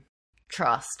him.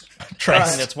 Trust. I think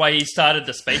Trust. that's why he started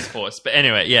the Space Force. But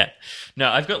anyway, yeah. No,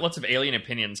 I've got lots of alien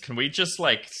opinions. Can we just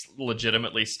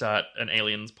legitimately start an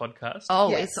aliens podcast? Oh,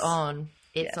 Yes. it's on.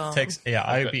 It's Yes. on. Tex,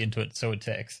 I would Okay. be into it. So would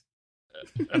Tex.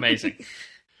 Amazing.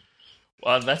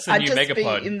 Well, that's the I'd new just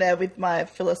Megapod. be in there with my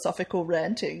philosophical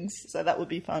rantings, so that would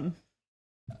be fun.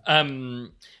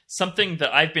 Something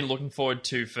that I've been looking forward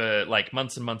to for like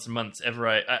months and months and months.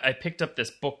 I picked up this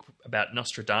book about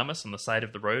Nostradamus on the side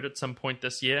of the road at some point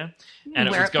this year, and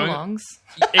Where it was it going belongs.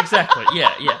 exactly,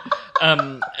 yeah.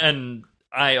 And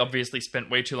I obviously spent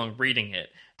way too long reading it.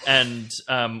 And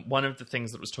one of the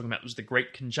things that it was talking about was the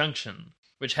Great Conjunction,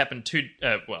 which happened 2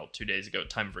 days ago at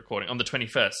time of recording, on the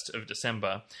 21st of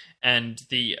December. And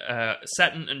the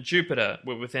Saturn and Jupiter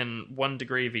were within 1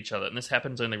 degree of each other. And this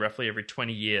happens only roughly every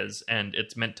 20 years. And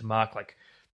it's meant to mark like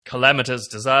calamitous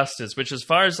disasters, which as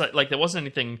far as like there wasn't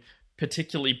anything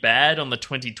particularly bad on the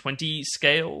 2020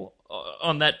 scale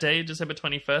on that day, December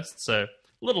 21st. So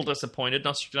a little disappointed,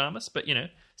 Nostradamus, but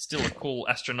still a cool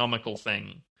astronomical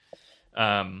thing.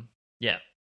 Yeah.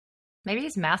 Maybe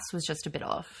his maths was just a bit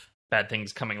off. Bad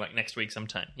things coming like next week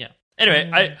sometime. Yeah.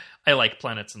 Anyway, I like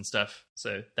planets and stuff,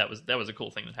 so that was a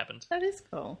cool thing that happened. That is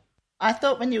cool. I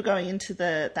thought when you were going into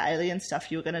the alien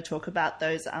stuff, you were going to talk about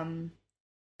those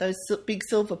big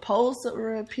silver poles that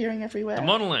were appearing everywhere. The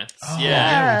monoliths. Oh,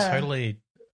 Yeah. we totally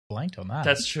blanked on that.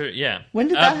 That's true. Yeah. When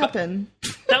did that happen?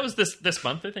 That was this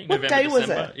month, I think. What November, day was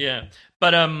December. it? Yeah.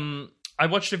 But I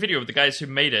watched a video of the guys who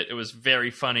made it. It was very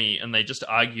funny, and they just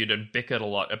argued and bickered a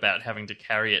lot about having to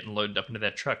carry it and load it up into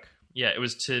their truck. Yeah, it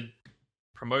was to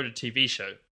promote a TV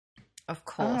show. Of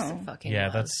course, Oh. it fucking Yeah,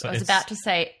 was. that's- I was it's- about to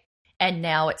say, and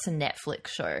now it's a Netflix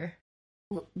show.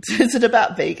 Is it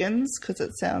about vegans? Because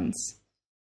it sounds...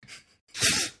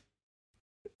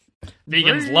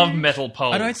 Vegans love metal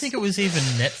poles. I don't think it was even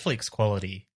Netflix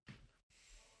quality.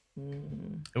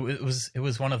 Mm. It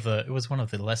was one of the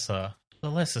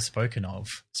lesser spoken of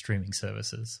streaming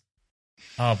services.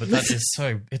 Oh, but that is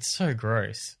it's so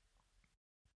gross.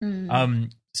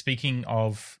 Speaking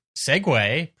of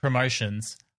segue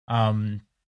promotions,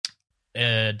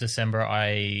 December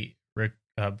I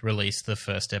released the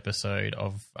first episode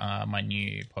of my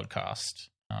new podcast,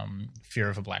 Fear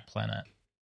of a Black Planet,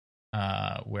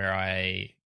 where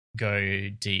I go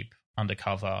deep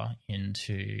undercover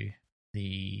into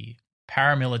the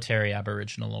paramilitary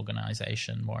Aboriginal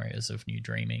organisation Warriors of New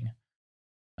Dreaming.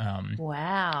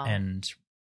 Wow. And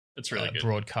It's really good.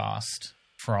 broadcast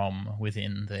from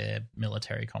within their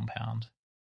military compound.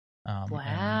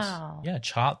 Wow. And, yeah,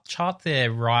 chart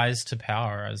their rise to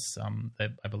power as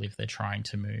I believe they're trying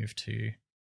to move to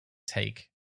take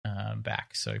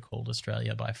back so-called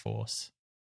Australia by force.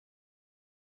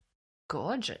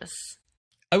 Gorgeous.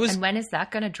 I was And when is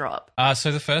that going to drop? so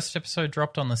the first episode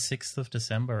dropped on the 6th of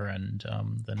December, and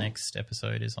the next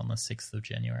episode is on the 6th of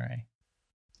January.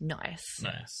 Nice.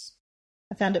 Nice.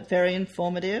 I found it very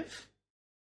informative.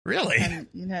 Really? And,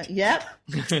 yep.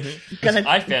 Gonna-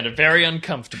 I found it very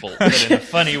uncomfortable, but in a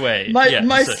funny way.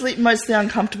 Mostly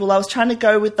uncomfortable. I was trying to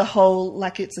go with the whole,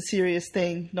 like, it's a serious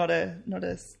thing, not a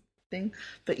thing.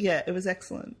 But yeah, it was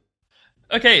excellent.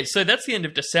 Okay, so that's the end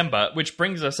of December, which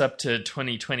brings us up to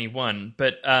 2021.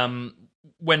 But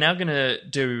we're now going to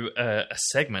do a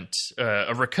segment,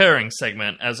 a recurring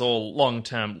segment, as all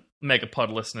long-term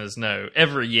Megapod listeners know.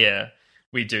 Every year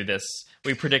we do this.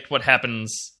 We predict what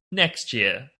happens next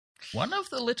year. One of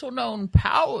the little-known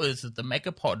powers of the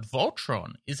Megapod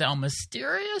Voltron is our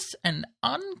mysterious and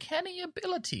uncanny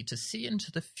ability to see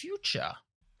into the future.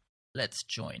 Let's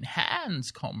join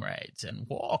hands, comrades, and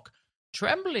walk,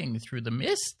 trembling through the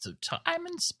mists of time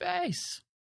and space,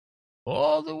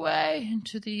 all the way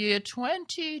into the year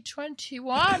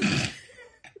 2021.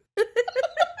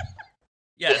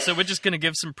 Yeah, so we're just going to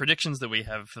give some predictions that we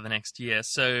have for the next year.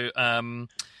 So mine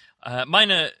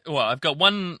are, well, I've got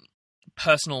one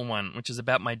personal one, which is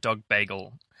about my dog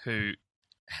Bagel, who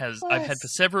I've had for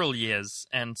several years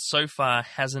and so far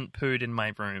hasn't pooed in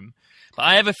my room. But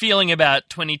I have a feeling about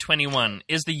 2021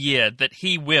 is the year that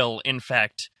he will, in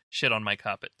fact, shit on my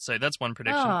carpet. So that's one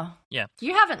prediction. Oh, Yeah.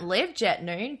 you haven't lived yet,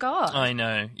 Noon. God. I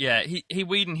know. Yeah, he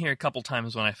weed in here a couple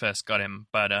times when I first got him,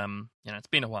 but it's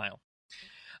been a while.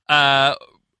 A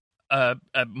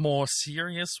more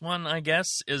serious one, I guess,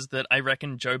 is that I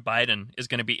reckon Joe Biden is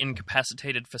going to be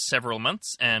incapacitated for several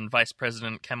months, and Vice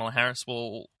President Kamala Harris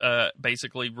will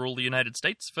basically rule the United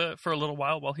States for a little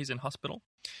while he's in hospital.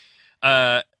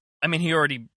 I mean, he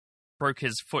already broke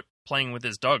his foot playing with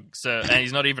his dog, and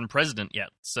he's not even president yet.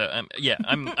 So,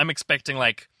 I'm expecting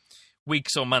like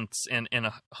weeks or months in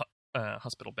a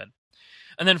hospital bed.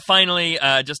 And then finally,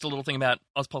 just a little thing about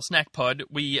Ozpol Snack Pod.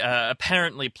 We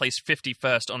apparently placed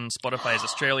 51st on Spotify's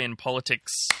Australian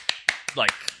politics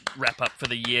like wrap up for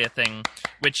the year thing,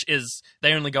 which is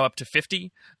they only go up to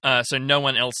 50. So no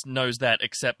one else knows that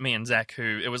except me and Zach,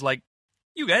 who it was like,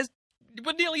 you guys,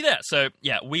 we're nearly there. So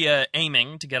yeah, we are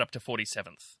aiming to get up to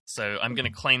 47th. So I'm going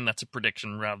to claim that's a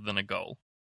prediction rather than a goal.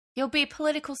 You'll be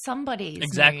political somebodies.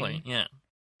 Exactly. Noon.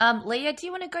 Yeah. Leah, do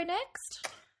you want to go next?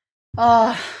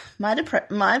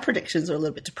 My predictions are a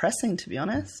little bit depressing, to be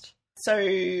honest. So,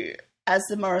 as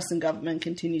the Morrison government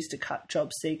continues to cut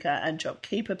job seeker and job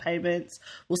keeper payments,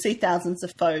 we'll see thousands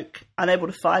of folk unable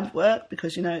to find work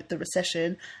because, the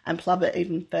recession, and plummet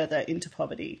even further into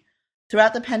poverty.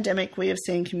 Throughout the pandemic, we have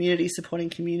seen community supporting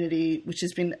community, which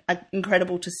has been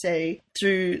incredible to see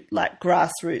through like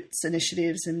grassroots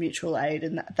initiatives and mutual aid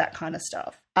and that kind of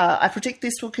stuff. I predict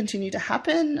this will continue to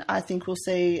happen. I think we'll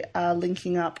see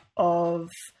linking up of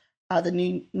the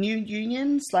new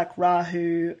unions like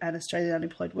RAHU and Australian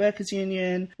Unemployed Workers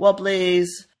Union, Wobblies,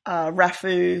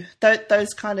 RAFU.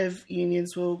 Those kind of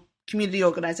unions will, community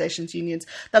organisations, unions,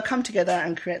 they'll come together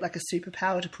and create like a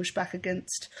superpower to push back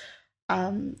against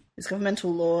these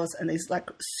governmental laws and these like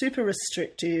super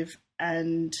restrictive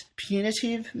and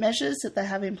punitive measures that they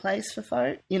have in place for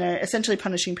folk. You know, essentially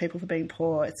punishing people for being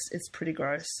poor. It's pretty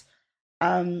gross.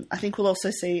 I think we'll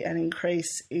also see an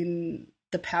increase in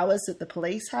the powers that the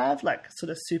police have, like sort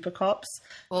of super cops.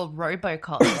 Or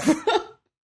RoboCops.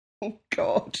 Oh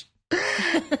God.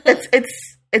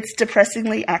 It's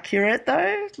depressingly accurate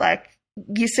though. Like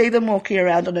you see them walking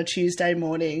around on a Tuesday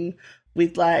morning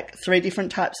with like 3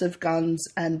 different types of guns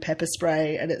and pepper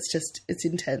spray, and it's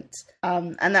intense.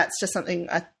 And that's just something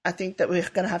I think that we're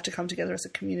going to have to come together as a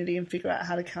community and figure out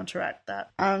how to counteract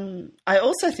that. I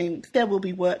also think there will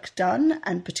be work done,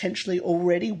 and potentially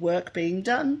already work being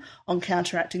done, on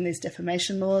counteracting these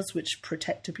defamation laws which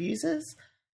protect abusers.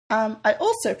 I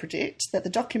also predict that the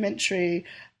documentary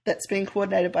that's being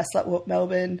coordinated by Slutwalk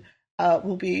Melbourne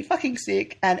will be fucking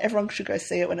sick, and everyone should go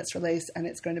see it when it's released, and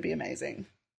it's going to be amazing.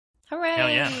 Hooray! Hell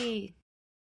yeah.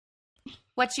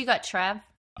 What you got, Trav?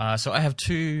 So I have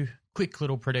 2 quick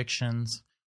little predictions.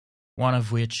 One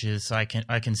of which is I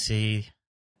can see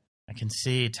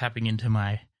tapping into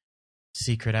my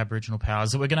secret Aboriginal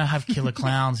powers that we're going to have killer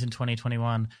clowns in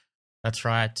 2021. That's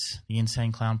right. The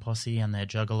Insane Clown Posse and their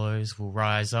juggalos will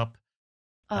rise up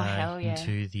Hell yeah.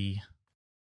 into the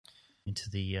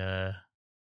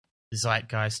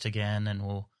zeitgeist again, and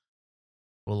we'll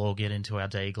all get into our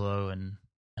day glow and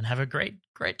have a great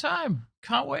time.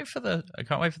 Can't wait for the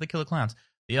killer clowns.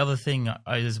 The other thing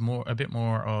is a bit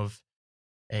more of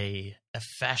a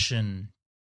fashion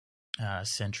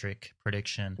centric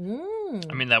prediction.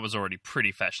 I mean, that was already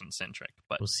pretty fashion centric,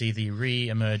 but We'll see the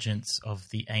re-emergence of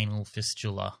the anal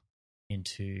fistula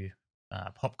into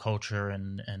pop culture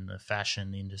and the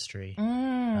fashion industry.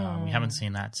 We haven't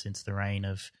seen that since the reign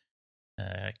of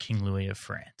King Louis of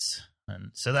France.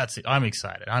 And so that's it. I'm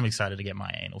excited. I'm excited to get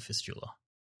my anal fistula.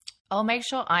 I'll make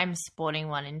sure I'm sporting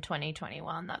one in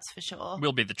 2021, that's for sure.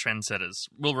 we'll be the trendsetters.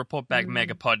 We'll report back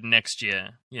Megapod next year,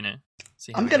 you know.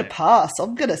 See how I'm we going to go. pass.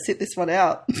 I'm going to sit this one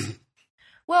out.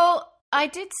 Well, I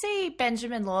did see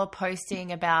Benjamin Law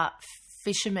posting about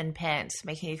fisherman pants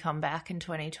making a comeback in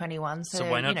 2021. So So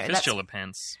why not you know, that's- fistula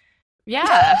pants?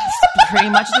 Yeah, it's pretty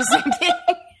much the same thing.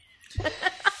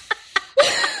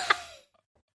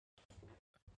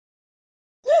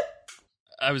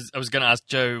 I was going to ask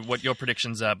Joe what your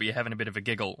predictions are, but you're having a bit of a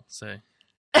giggle. So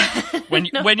when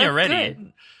you're ready,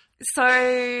 Good.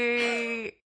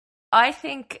 So I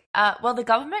think, the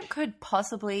government could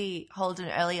possibly hold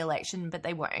an early election, but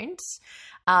they won't.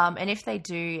 And if they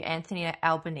do, Anthony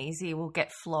Albanese will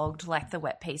get flogged like the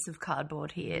wet piece of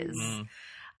cardboard he is.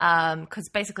 Because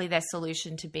basically their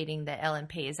solution to beating the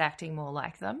LNP is acting more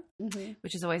like them,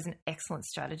 which is always an excellent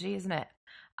strategy, isn't it?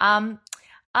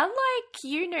 Unlike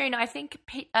you, Noon, I think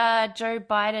Joe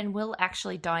Biden will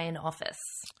actually die in office.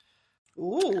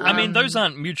 Ooh. I mean, those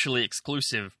aren't mutually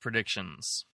exclusive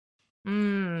predictions. He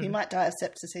might die of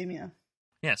septicemia.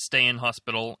 Yeah, stay in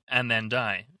hospital and then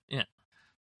die. Yeah.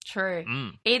 True.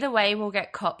 Either way, we'll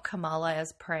get Cop Kamala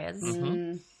as prez.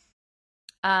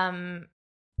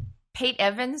 Pete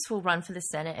Evans will run for the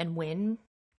Senate and win.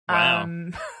 Wow.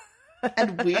 And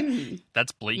win.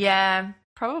 That's bleak. Yeah,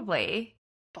 probably.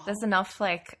 There's enough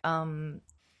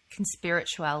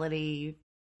conspirituality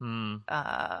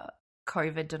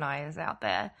COVID deniers out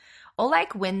there. Or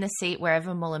win the seat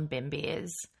wherever Mullumbimby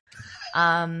is.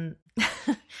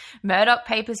 Murdoch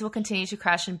papers will continue to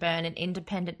crash and burn, and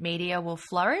independent media will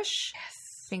flourish.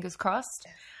 Yes. Fingers crossed.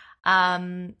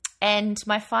 And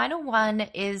my final one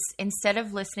is, instead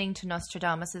of listening to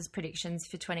Nostradamus' predictions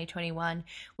for 2021,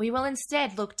 we will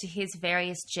instead look to his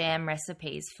various jam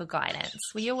recipes for guidance.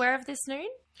 Were you aware of this, Noon?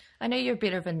 I know you're a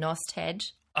bit of a Nost head.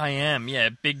 I am, yeah.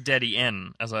 Big Daddy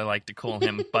N, as I like to call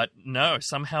him. But no,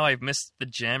 somehow I've missed the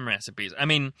jam recipes. I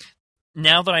mean,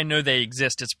 now that I know they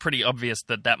exist, it's pretty obvious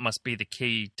that must be the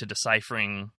key to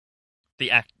deciphering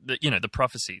the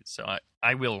prophecies. So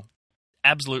I will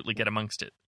absolutely get amongst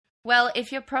it. Well,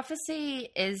 if your prophecy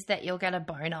is that you'll get a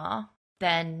boner,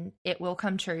 then it will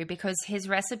come true, because his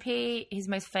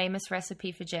most famous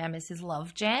recipe for jam is his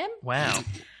love jam. Wow.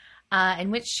 In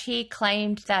which he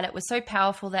claimed that it was so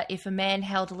powerful that if a man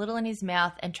held a little in his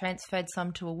mouth and transferred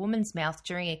some to a woman's mouth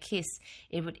during a kiss,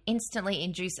 it would instantly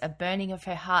induce a burning of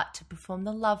her heart to perform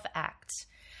the love act.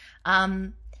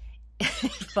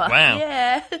 But wow.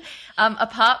 Yeah.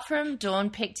 Apart from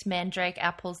dawn-picked mandrake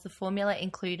apples, the formula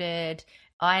included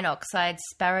iron oxide,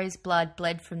 sparrow's blood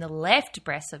bled from the left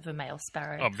breast of a male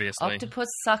sparrow, obviously, octopus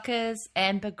suckers,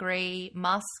 ambergris,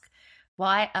 musk,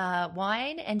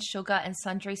 wine and sugar and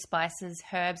sundry spices,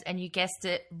 herbs, and you guessed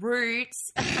it,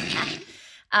 roots.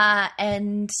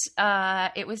 And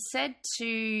it was said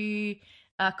to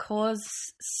cause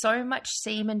so much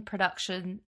semen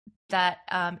production that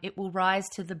it will rise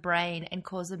to the brain and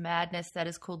cause a madness that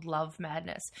is called love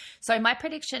madness. So my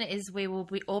prediction is we will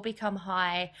all become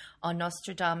high on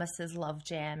Nostradamus's love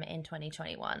jam in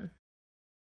 2021.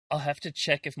 I'll have to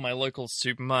check if my local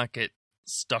supermarket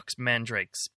stocks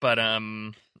mandrakes, but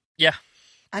yeah.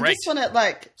 I Great. just want to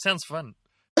like. Sounds fun.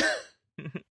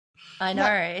 I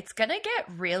know. It's going to get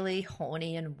really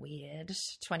horny and weird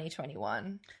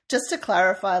 2021. Just to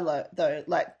clarify, though,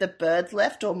 like the bird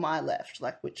left or my left?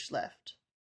 Like which left?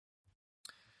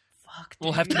 Fuck,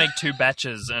 We'll have to make 2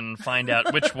 batches and find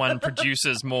out which one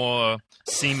produces more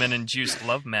semen-induced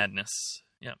love madness.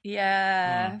 Yeah.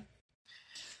 Yeah.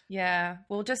 Yeah.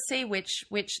 We'll just see which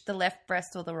the left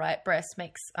breast or the right breast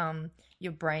makes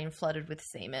your brain flooded with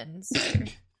semen. So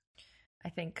I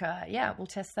think, we'll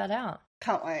test that out.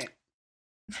 Can't wait.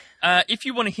 If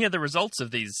you want to hear the results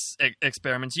of these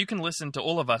experiments, you can listen to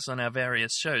all of us on our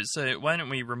various shows. So why don't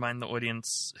we remind the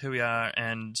audience who we are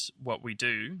and what we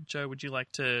do? Jo, would you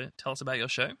like to tell us about your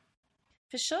show?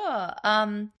 For sure.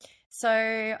 So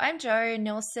I'm Jo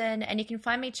Nilsson, and you can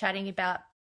find me chatting about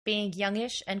being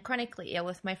youngish and chronically ill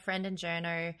with my friend and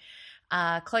journo,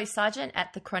 Chloe Sargent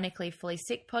at the Chronically Fully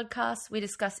Sick podcast. We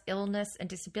discuss illness and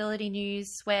disability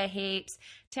news, swear heaps,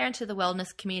 tear into the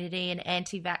wellness community and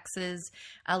anti-vaxxers.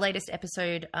 Our latest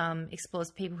episode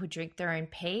explores people who drink their own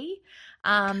pee,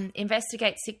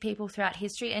 investigate sick people throughout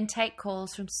history, and take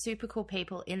calls from super cool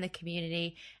people in the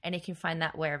community. And you can find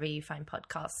that wherever you find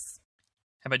podcasts.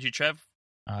 How about you, Trev?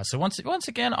 So once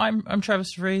again, I'm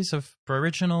Travis DeVries of Bro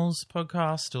Originals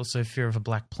podcast, also Fear of a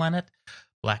Black Planet.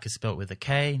 Black is spelt with a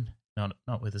K,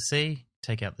 not with a C.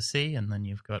 Take out the C, and then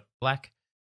you've got black,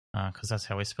 because that's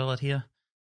how we spell it here.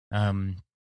 And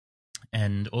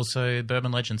also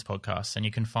Bourbon Legends podcast, and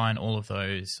you can find all of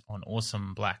those on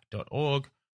awesomeblack.org,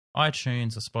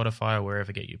 iTunes, or Spotify, or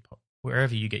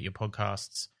wherever you get your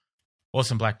podcasts.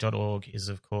 Awesomeblack.org is,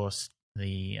 of course,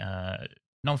 the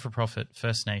non-for-profit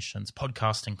First Nations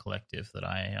podcasting collective that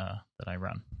I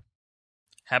run.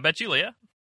 How about you, Leah?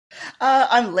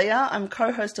 I'm Leah. I'm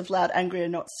co-host of Loud, Angry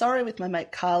and Not Sorry with my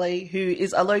mate Carly, who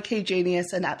is a low-key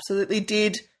genius and absolutely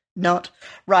did not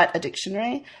write a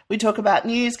dictionary. We talk about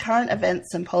news, current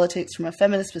events and politics from a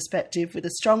feminist perspective with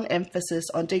a strong emphasis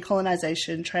on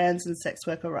decolonisation, trans and sex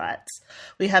worker rights.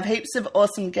 We have heaps of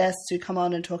awesome guests who come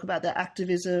on and talk about their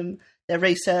activism, their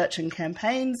research and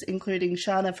campaigns, including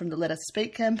Shana from the Let Us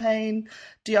Speak campaign,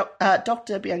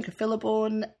 Dr. Bianca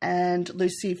Philiborn, and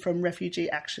Lucy from Refugee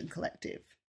Action Collective.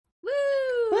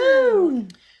 Woo! Woo!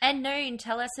 And Noon,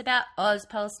 tell us about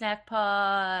Ozpol Snack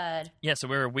Pod. Yeah, so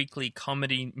we're a weekly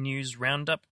comedy news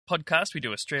roundup podcast. We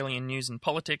do Australian news and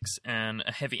politics and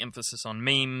a heavy emphasis on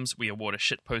memes. We award a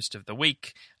shitpost of the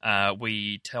week.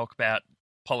 We talk about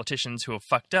politicians who are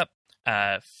fucked up,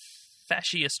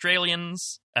 fashy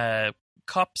Australians,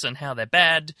 cops and how they're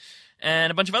bad,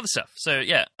 and a bunch of other stuff. So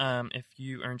yeah, if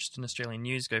you are interested in Australian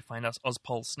news, go find us,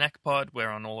 Ozpol Snack Pod. We're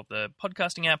on all of the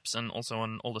podcasting apps and also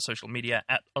on all the social media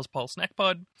at Ozpol Snack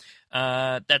Pod.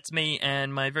 That's me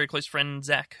and my very close friend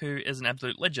Zach, who is an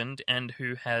absolute legend and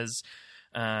who has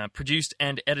produced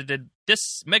and edited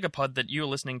this megapod that you're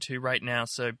listening to right now.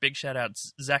 So big shout out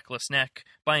Zach LaSnack.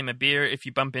 Buy him a beer if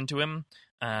you bump into him,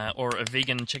 or a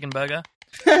vegan chicken burger.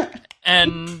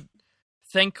 And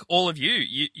thank all of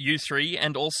you three,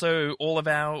 and also all of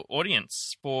our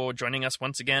audience for joining us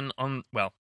once again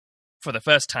for the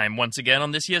first time once again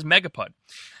on this year's Megapod.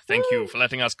 Thank you for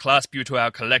letting us clasp you to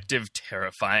our collective,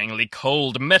 terrifyingly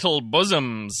cold metal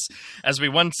bosoms. As we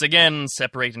once again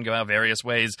separate and go our various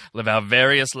ways, live our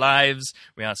various lives,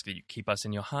 we ask that you keep us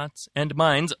in your hearts and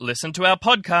minds, listen to our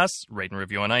podcasts, rate and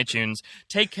review on iTunes,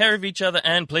 take care of each other,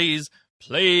 and please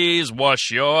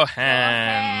wash your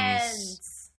hands.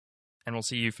 And we'll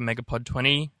see you for Megapod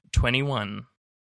 2021.